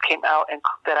 some books came out and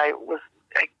that it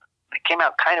came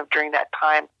out kind of during that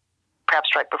time, perhaps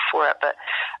right before it, but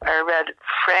I read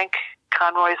Frank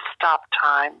Conroy's Stop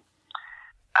Time.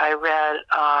 I read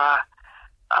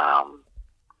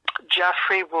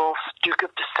Jeffrey Wolf's Duke of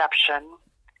Deception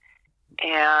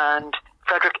and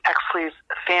Frederick Exley's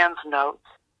Fans Notes,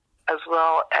 as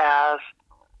well as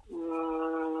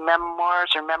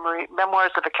Memoirs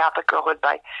of a Catholic Girlhood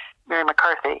by Mary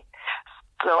McCarthy.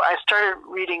 So I started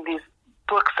reading these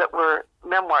books that were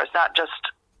memoirs, not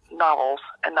just novels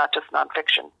and not just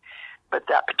nonfiction, but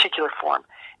that particular form.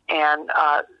 And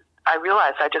I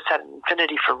realized I just had an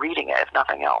affinity for reading it, if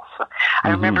nothing else. I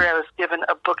remember I was given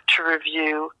a book to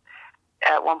review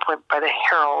at one point by the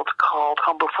Herald called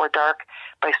Home Before Dark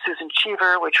by Susan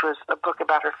Cheever, which was a book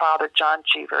about her father, John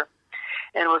Cheever.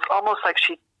 And it was almost like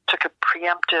she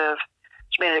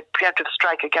made a preemptive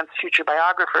strike against future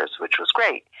biographers, which was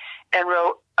great, and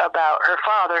wrote about her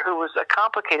father, who was a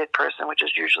complicated person, which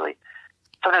is usually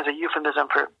sometimes a euphemism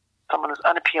for someone who's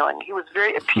unappealing. He was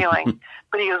very appealing,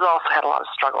 but he also had a lot of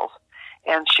struggles.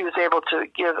 And she was able to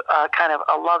give kind of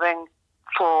a loving,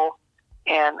 full,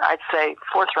 and I'd say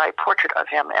forthright portrait of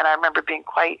him. And I remember being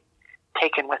quite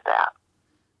taken with that.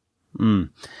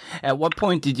 At what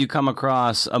point did you come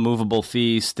across A Movable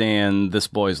Feast and This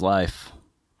Boy's Life?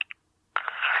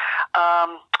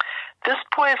 This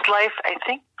Boy's Life, I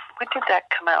think, when did that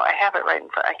come out? I have it right in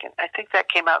front. I think that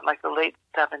came out in like the late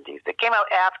 70s. It came out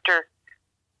after,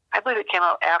 I believe it came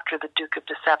out after The Duke of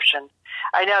Deception.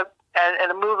 I know,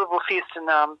 and A Movable Feast and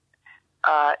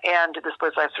This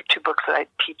Boy's Life are two books that I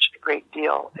teach a great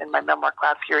deal in my memoir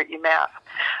class here at UMass.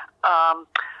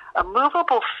 A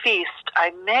Movable Feast, I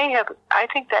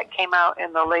think that came out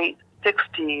in the late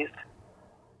 60s.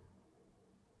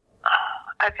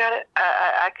 I've got it.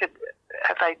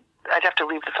 I'd have to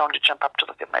leave the phone to jump up to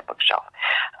look at my bookshelf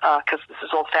because this is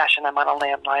old-fashioned. I'm on a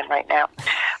landline right now.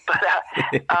 But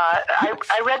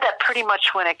I read that pretty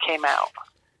much when it came out.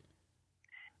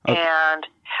 Okay. And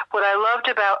what I loved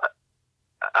about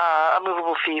A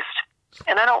Movable Feast,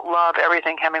 and I don't love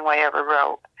everything Hemingway ever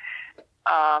wrote,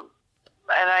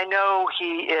 and I know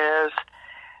he is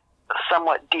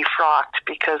somewhat defrocked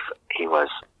because he was,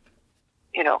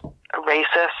 a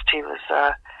racist. He was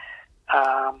a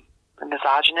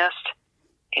misogynist,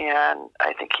 and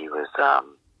I think he was,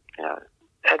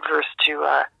 adverse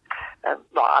to,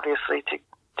 obviously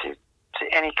to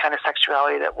any kind of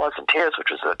sexuality that wasn't his, which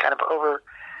was a kind of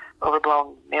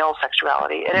overblown male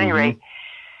sexuality. At any rate,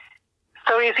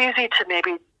 so it's easy to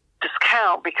maybe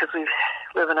discount because we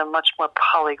live in a much more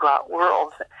polyglot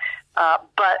world.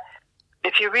 But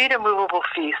if you read A Movable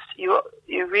Feast, you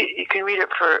can read it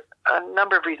for a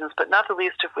number of reasons, but not the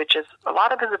least of which is a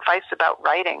lot of his advice about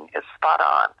writing is spot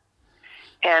on.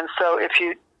 And so if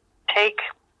you take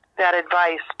that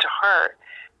advice to heart,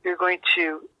 you're going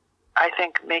to, I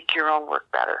think, make your own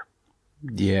work better.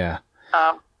 Yeah.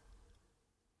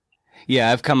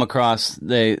 Yeah, I've come across,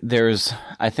 there's,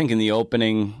 I think in the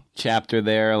opening chapter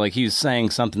there, like he's saying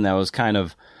something that was kind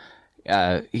of,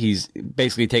 he's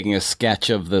basically taking a sketch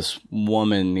of this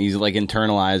woman. He's like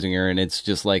internalizing her, and it's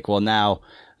just like, well, now,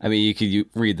 I mean, you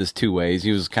could read this two ways.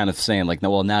 He was kind of saying like,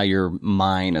 no, well, now you're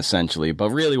mine, essentially.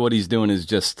 But really what he's doing is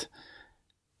just,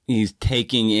 he's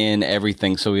taking in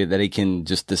everything so that he can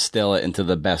just distill it into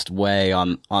the best way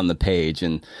on the page.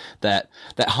 And that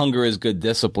hunger is good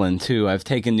discipline too. I've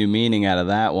taken new meaning out of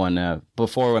that one.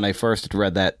 Before, when I first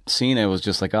read that scene, it was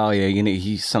just like, oh yeah,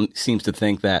 he seems to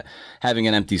think that having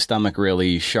an empty stomach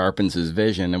really sharpens his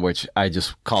vision, which I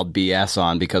just called BS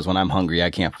on, because when I'm hungry,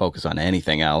 I can't focus on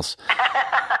anything else.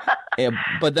 Yeah,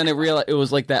 but then it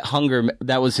was like that hunger,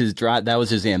 that was his drive, that was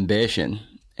his ambition.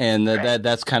 And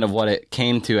that's kind of what it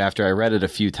came to after I read it a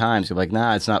few times. You're like,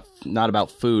 nah, it's not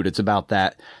about food. It's about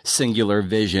that singular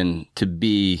vision to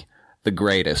be the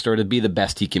greatest, or to be the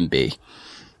best he can be.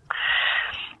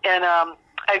 And I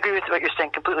agree with what you're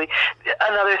saying completely.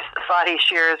 Another thought he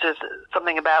shares is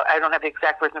something about, I don't have the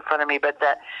exact words in front of me, but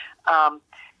that and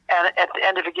at the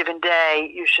end of a given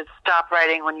day, you should stop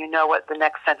writing when you know what the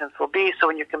next sentence will be. So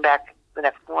when you come back the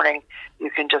next morning,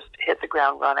 you can just hit the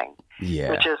ground running.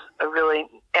 Yeah. Which is a really,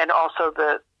 and also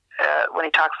when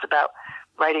he talks about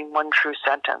writing one true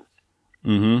sentence,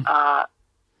 mm-hmm.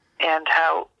 And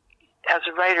how, as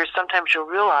a writer, sometimes you'll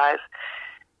realize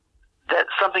that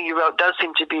something you wrote does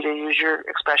seem to be, to use your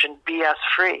expression, BS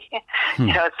free.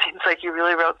 It seems like you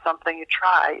really wrote something you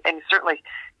try, and you certainly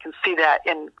can see that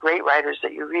in great writers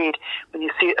that you read when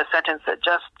you see a sentence that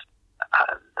just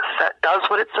does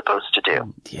what it's supposed to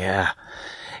do. Yeah.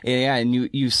 Yeah, and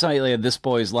you cite like This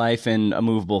Boy's Life and A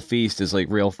Movable Feast as like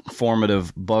real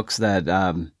formative books that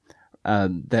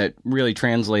that really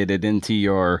translated into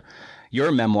your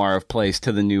memoir of Place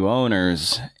to the New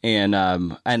Owners. And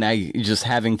I just,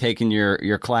 having taken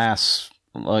your class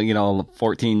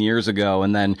 14 years ago,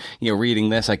 and then reading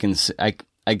this, I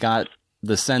got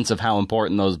the sense of how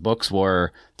important those books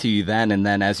were to you then, and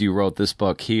then as you wrote this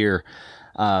book here,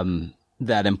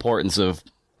 that importance of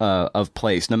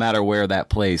place, no matter where that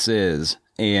place is.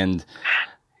 And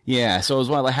yeah, so as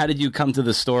well, how did you come to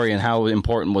the story, and how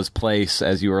important was place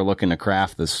as you were looking to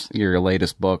craft your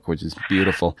latest book, which is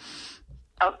beautiful?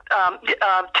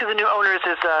 To the New Owners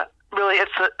is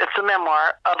it's a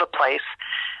memoir of a place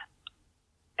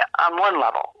on one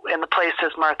level, and the place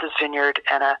is Martha's Vineyard,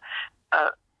 and a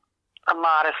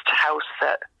modest house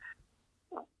that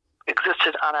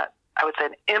existed on I would say,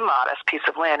 an immodest piece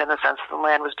of land, in the sense that the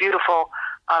land was beautiful,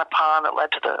 on a pond that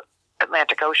led to the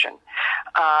Atlantic Ocean.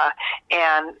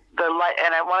 And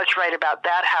I wanted to write about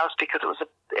that house because it was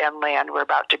and land were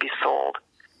about to be sold.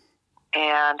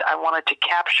 And I wanted to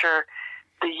capture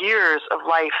the years of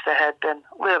life that had been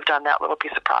lived on that little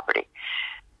piece of property.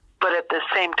 But at the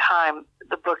same time,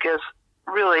 the book is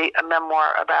really a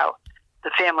memoir about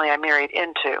the family I married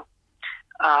into,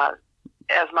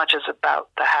 as much as about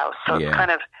the house. So It's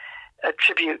kind of a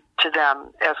tribute to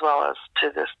them, as well as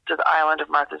to the island of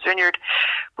Martha's Vineyard,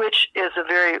 which is a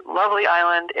very lovely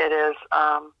island. It is,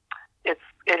 it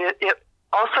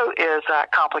also is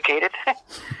complicated,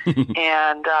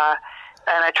 and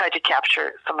I tried to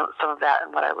capture some of that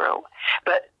in what I wrote.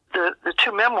 But the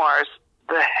two memoirs,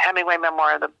 the Hemingway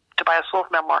memoir and the Tobias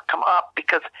Wolff memoir, come up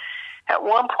because at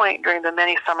one point during the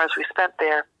many summers we spent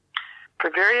there, for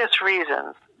various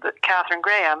reasons, that Catherine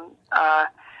Graham,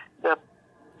 at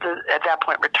that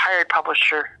point retired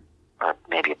publisher, or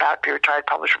maybe about to be retired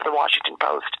publisher for the Washington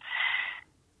Post,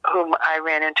 whom I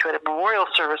ran into at a memorial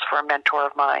service for a mentor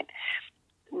of mine,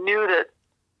 knew that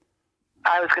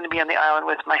I was going to be on the island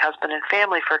with my husband and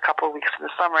family for a couple of weeks in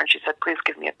the summer, and she said, please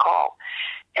give me a call.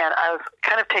 And I was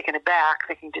kind of taken aback,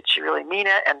 thinking, did she really mean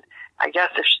it? And I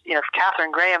guess if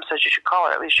Catherine Graham says you should call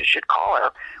her, at least you should call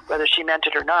her, whether she meant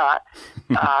it or not.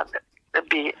 It'd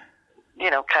be,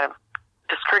 kind of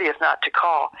discourteous not to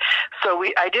call. So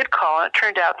I did call, and it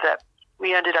turned out that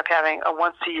we ended up having a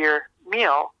once-a-year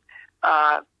meal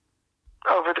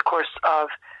over the course of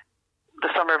the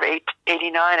summer of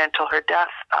 89 until her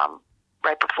death,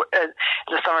 right before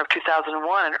the summer of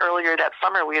 2001. And earlier that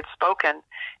summer we had spoken,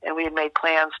 and we had made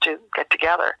plans to get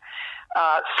together.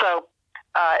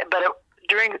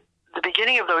 During the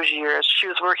beginning of those years, she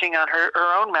was working on her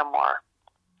own memoir.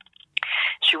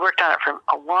 She worked on it for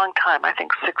a long time, I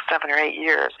think 6, 7, or 8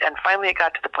 years. And finally it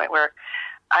got to the point where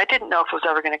I didn't know if it was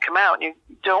ever going to come out. And you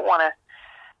don't want to,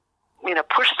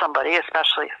 push somebody,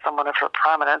 especially someone of her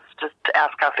prominence, to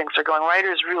ask how things are going.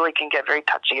 Writers really can get very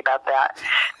touchy about that.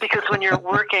 Because when you're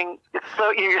working,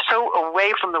 you're so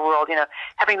away from the world,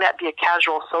 having that be a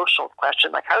casual social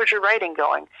question, like, how's your writing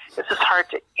going? It's just hard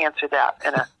to answer that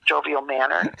in a jovial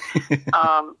manner.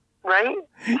 Right?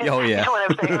 Oh, yeah. You know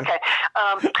what I'm saying? Okay.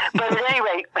 But at any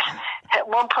rate, at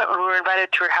one point when we were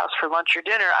invited to her house for lunch or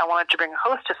dinner, I wanted to bring a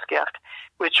hostess gift,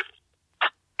 which,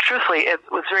 truthfully, it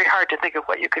was very hard to think of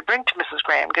what you could bring to Mrs.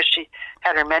 Graham because she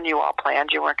had her menu all planned.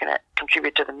 You weren't going to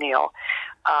contribute to the meal.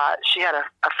 She had a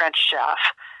French chef,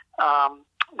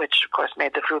 which, of course,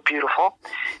 made the food beautiful.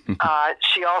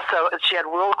 She had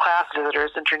world-class visitors,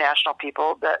 international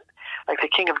people, that, like the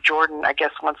King of Jordan, I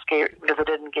guess, once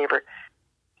visited and gave her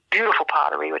beautiful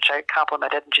pottery, which I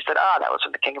complimented, and she said, that was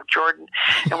from the King of Jordan.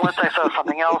 And once I saw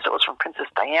something else, it was from Princess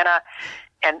Diana.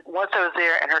 And once I was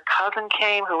there, and her cousin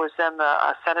came, who was then the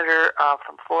senator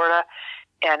from Florida,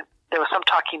 and there was some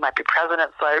talk he might be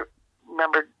president, so I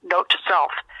remembered, note to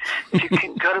self, if you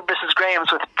can go to Mrs.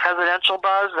 Graham's with presidential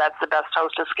buzz, that's the best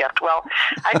hostess gift. Well,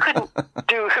 I couldn't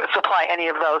supply any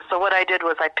of those, so what I did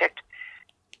was I picked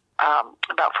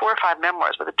about 4 or 5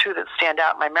 memoirs, but the 2 that stand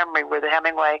out in my memory were the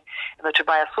Hemingway and the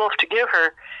Tobias Wolff, to give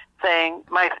her, saying,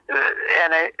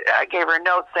 and I gave her a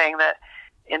note saying that,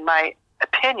 in my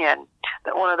opinion,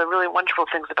 that one of the really wonderful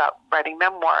things about writing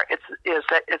memoir is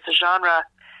that it's a genre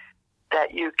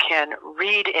that you can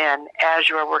read in as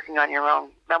you are working on your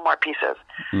own memoir pieces.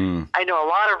 I know a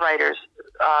lot of writers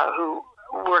who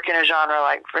work in a genre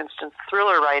like, for instance,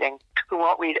 thriller writing, who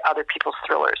won't read other people's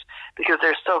thrillers because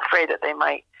they're so afraid that they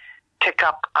might pick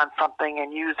up on something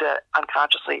and use it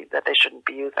unconsciously that they shouldn't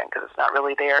be using because it's not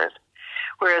really theirs.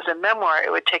 Whereas in memoir,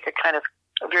 it would take a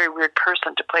very weird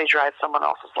person to plagiarize someone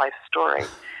else's life story.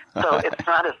 So it's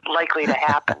not as likely to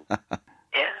happen.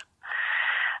 Yeah.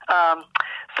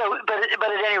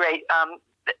 But at any rate,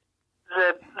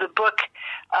 the book,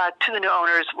 To the New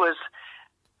Owners, was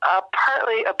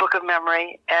partly a book of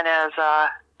memory, and as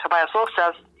Tobias Wolff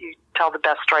says, you tell the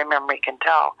best story memory can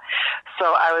tell. So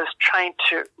I was trying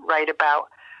to write about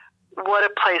what a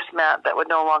place meant that would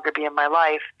no longer be in my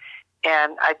life,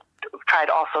 and I tried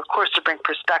also, of course, to bring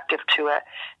perspective to it.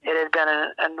 It had been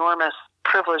an enormous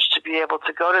privilege to be able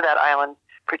to go to that island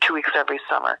for 2 weeks every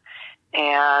summer,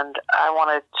 and I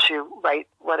wanted to write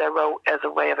what I wrote as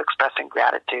a way of expressing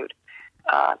gratitude,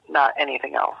 not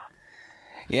anything else.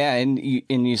 Yeah, and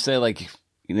you say, like,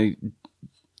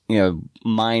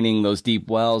 mining those deep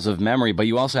wells of memory, but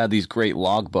you also had these great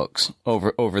logbooks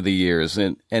over the years,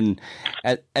 and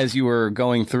as you were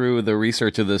going through the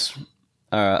research of this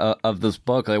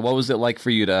book, like, what was it like for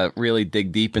you to really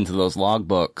dig deep into those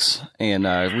logbooks and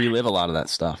relive a lot of that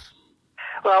stuff?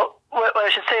 Well, what I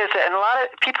should say is that, and a lot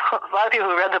of people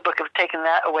who read the book have taken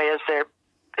that away as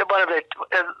one of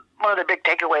their big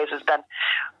takeaways has been,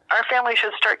 our family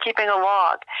should start keeping a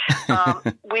log.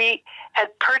 We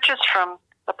had purchased from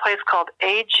a place called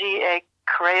AGA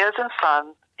Correas and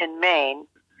Sons in Maine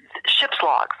ship's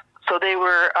logs. So they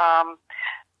were,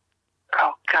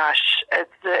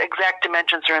 the exact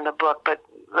dimensions are in the book, but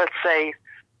let's say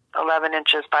 11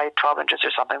 inches by 12 inches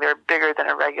or something. They're bigger than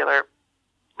a regular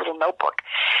little notebook.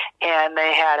 And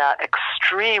they had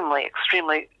extremely,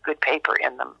 extremely good paper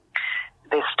in them.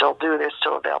 They still do. They're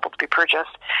still available to be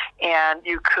purchased. And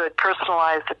you could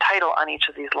personalize the title on each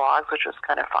of these logs, which was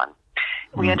kind of fun.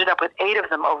 We ended up with 8 of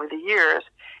them over the years.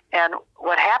 And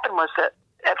what happened was that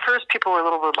at first people were a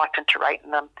little reluctant to write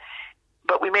in them,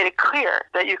 but we made it clear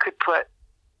that you could put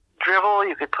drivel,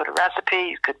 you could put a recipe,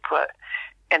 you could put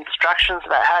instructions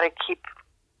about how to keep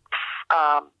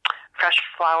fresh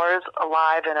flowers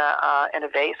alive in a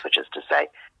vase, which is to say,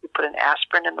 you put an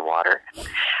aspirin in the water.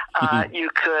 You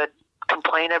could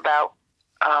complain about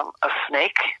a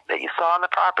snake that you saw on the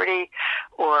property,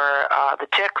 or the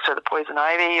ticks, or the poison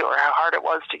ivy, or how hard it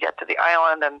was to get to the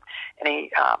island, and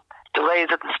any delays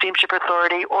at the steamship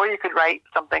authority. Or you could write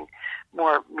something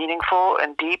more meaningful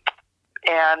and deep,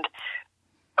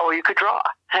 or you could draw.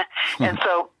 And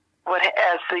so,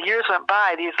 as the years went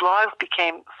by, these logs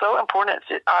became so important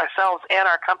to ourselves and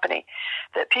our company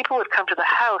that people would come to the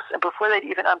house, and before they'd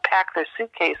even unpack their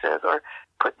suitcases or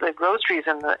put the groceries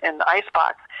in the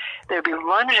icebox, they would be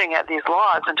lunging at these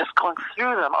logs and just going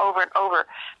through them over and over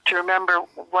to remember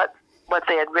what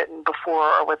they had written before,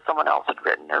 or what someone else had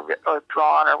written or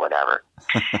drawn or whatever.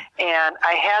 And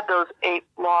I had those 8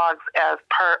 logs as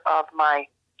part of my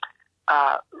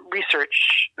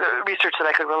research that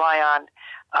I could rely on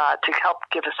to help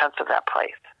give a sense of that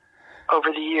place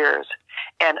over the years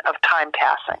and of time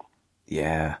passing.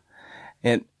 Yeah.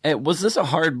 And was this a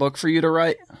hard book for you to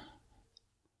write?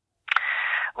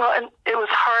 Well, and it was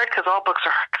hard because all books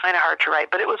are kind of hard to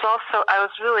write, but it was also, I was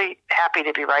really happy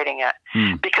to be writing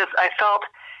it because I felt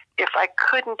if I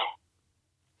couldn't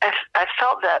I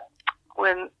felt that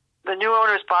when the new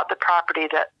owners bought the property,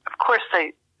 that of course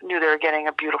they knew they were getting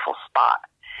a beautiful spot,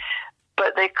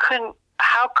 but they couldn't.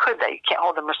 How could they? You can't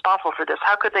hold them responsible for this.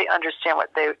 How could they understand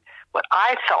what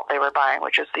I felt they were buying,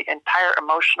 which is the entire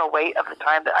emotional weight of the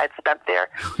time that I'd spent there,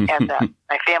 and that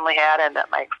my family had, and that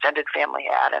my extended family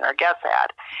had, and our guests had.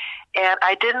 And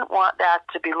I didn't want that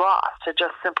to be lost, to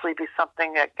just simply be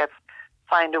something that gets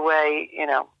signed away,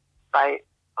 by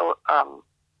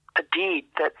a deed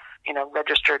that's,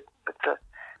 registered with the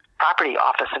property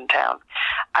office in town.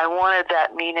 I wanted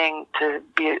that meaning to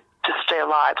stay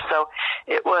alive. So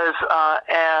it was,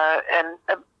 and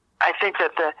I think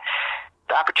that the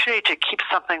opportunity to keep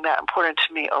something that important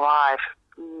to me alive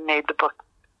made the book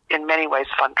in many ways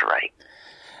fun to write.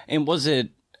 And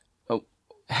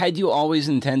had you always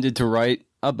intended to write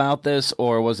about this,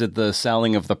 or was it the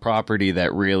selling of the property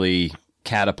that really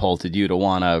catapulted you to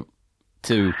want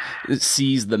to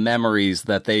seize the memories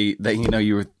that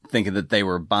you were thinking that they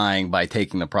were buying by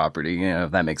taking the property,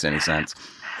 if that makes any sense?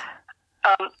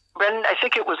 Brendan, I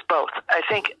think it was both. I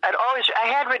think I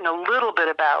had written a little bit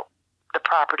about the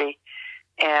property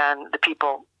and the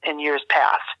people in years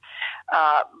past,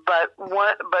 but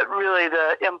really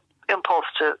the impulse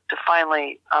to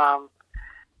finally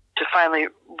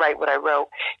write what I wrote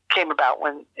came about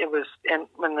when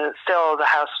when the sale of the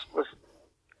house was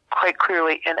quite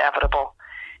clearly inevitable,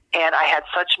 and I had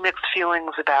such mixed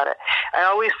feelings about it. I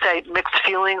always say mixed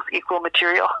feelings equal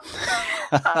material.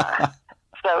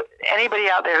 So anybody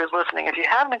out there who's listening, if you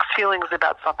have mixed feelings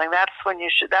about something, that's what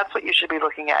you should be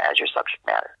looking at as your subject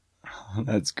matter.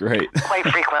 That's great. Quite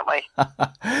frequently.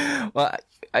 Well,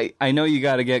 I know you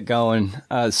got to get going,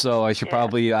 so I should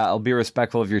probably I'll be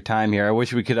respectful of your time here. I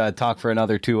wish we could talk for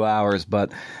another 2 hours,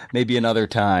 but maybe another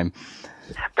time.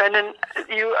 Brendan,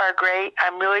 you are great.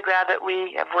 I'm really glad that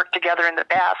we have worked together in the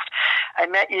past. I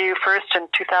met you first in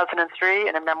 2003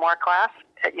 in a memoir class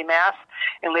at UMass,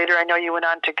 and later I know you went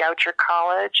on to Goucher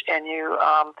College, and you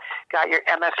got your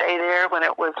MFA there when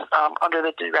it was under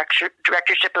the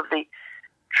directorship of the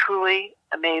truly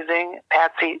amazing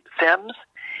Patsy Sims,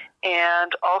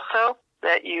 and also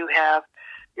that you have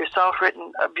yourself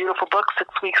written a beautiful book, 6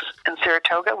 Weeks in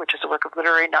Saratoga, which is a work of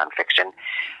literary nonfiction.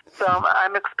 So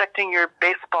I'm expecting your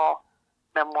baseball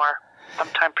memoir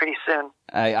sometime pretty soon.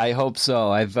 I hope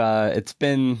so. I've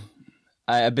been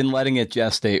letting it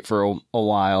gestate for a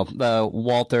while.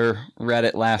 Walter read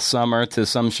it last summer to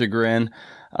some chagrin,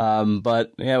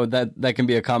 but yeah, that can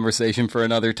be a conversation for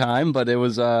another time. But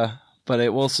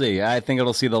we'll see. I think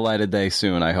it'll see the light of day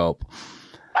soon. I hope.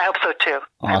 I hope so too.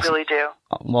 Awesome. I really do.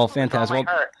 Well, fantastic.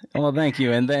 Well, thank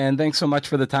you, and thanks so much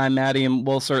for the time, Maddy, and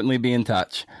we'll certainly be in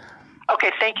touch.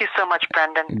 Okay, thank you so much,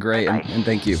 Brendan. Great, and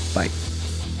thank you. Bye.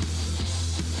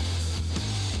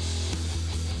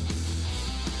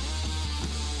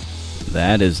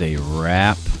 That is a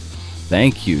wrap.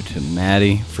 Thank you to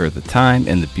Maddy for the time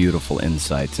and the beautiful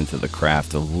insights into the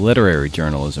craft of literary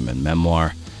journalism and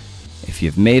memoir. If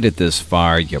you've made it this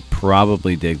far, you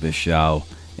probably dig the show.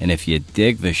 And if you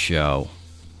dig the show,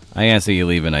 I ask that you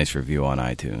leave a nice review on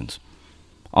iTunes.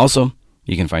 Also,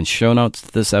 you can find show notes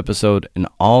to this episode and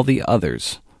all the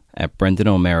others at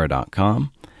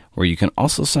brendanomeara.com, where you can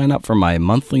also sign up for my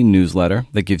monthly newsletter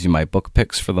that gives you my book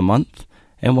picks for the month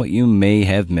and what you may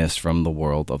have missed from the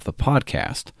world of the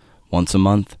podcast. Once a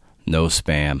month, no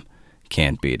spam,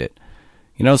 can't beat it.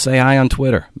 Say hi on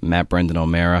Twitter, Matt Brendan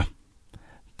O'Meara.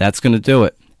 That's going to do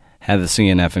it. Have a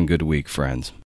CNF and good week, friends.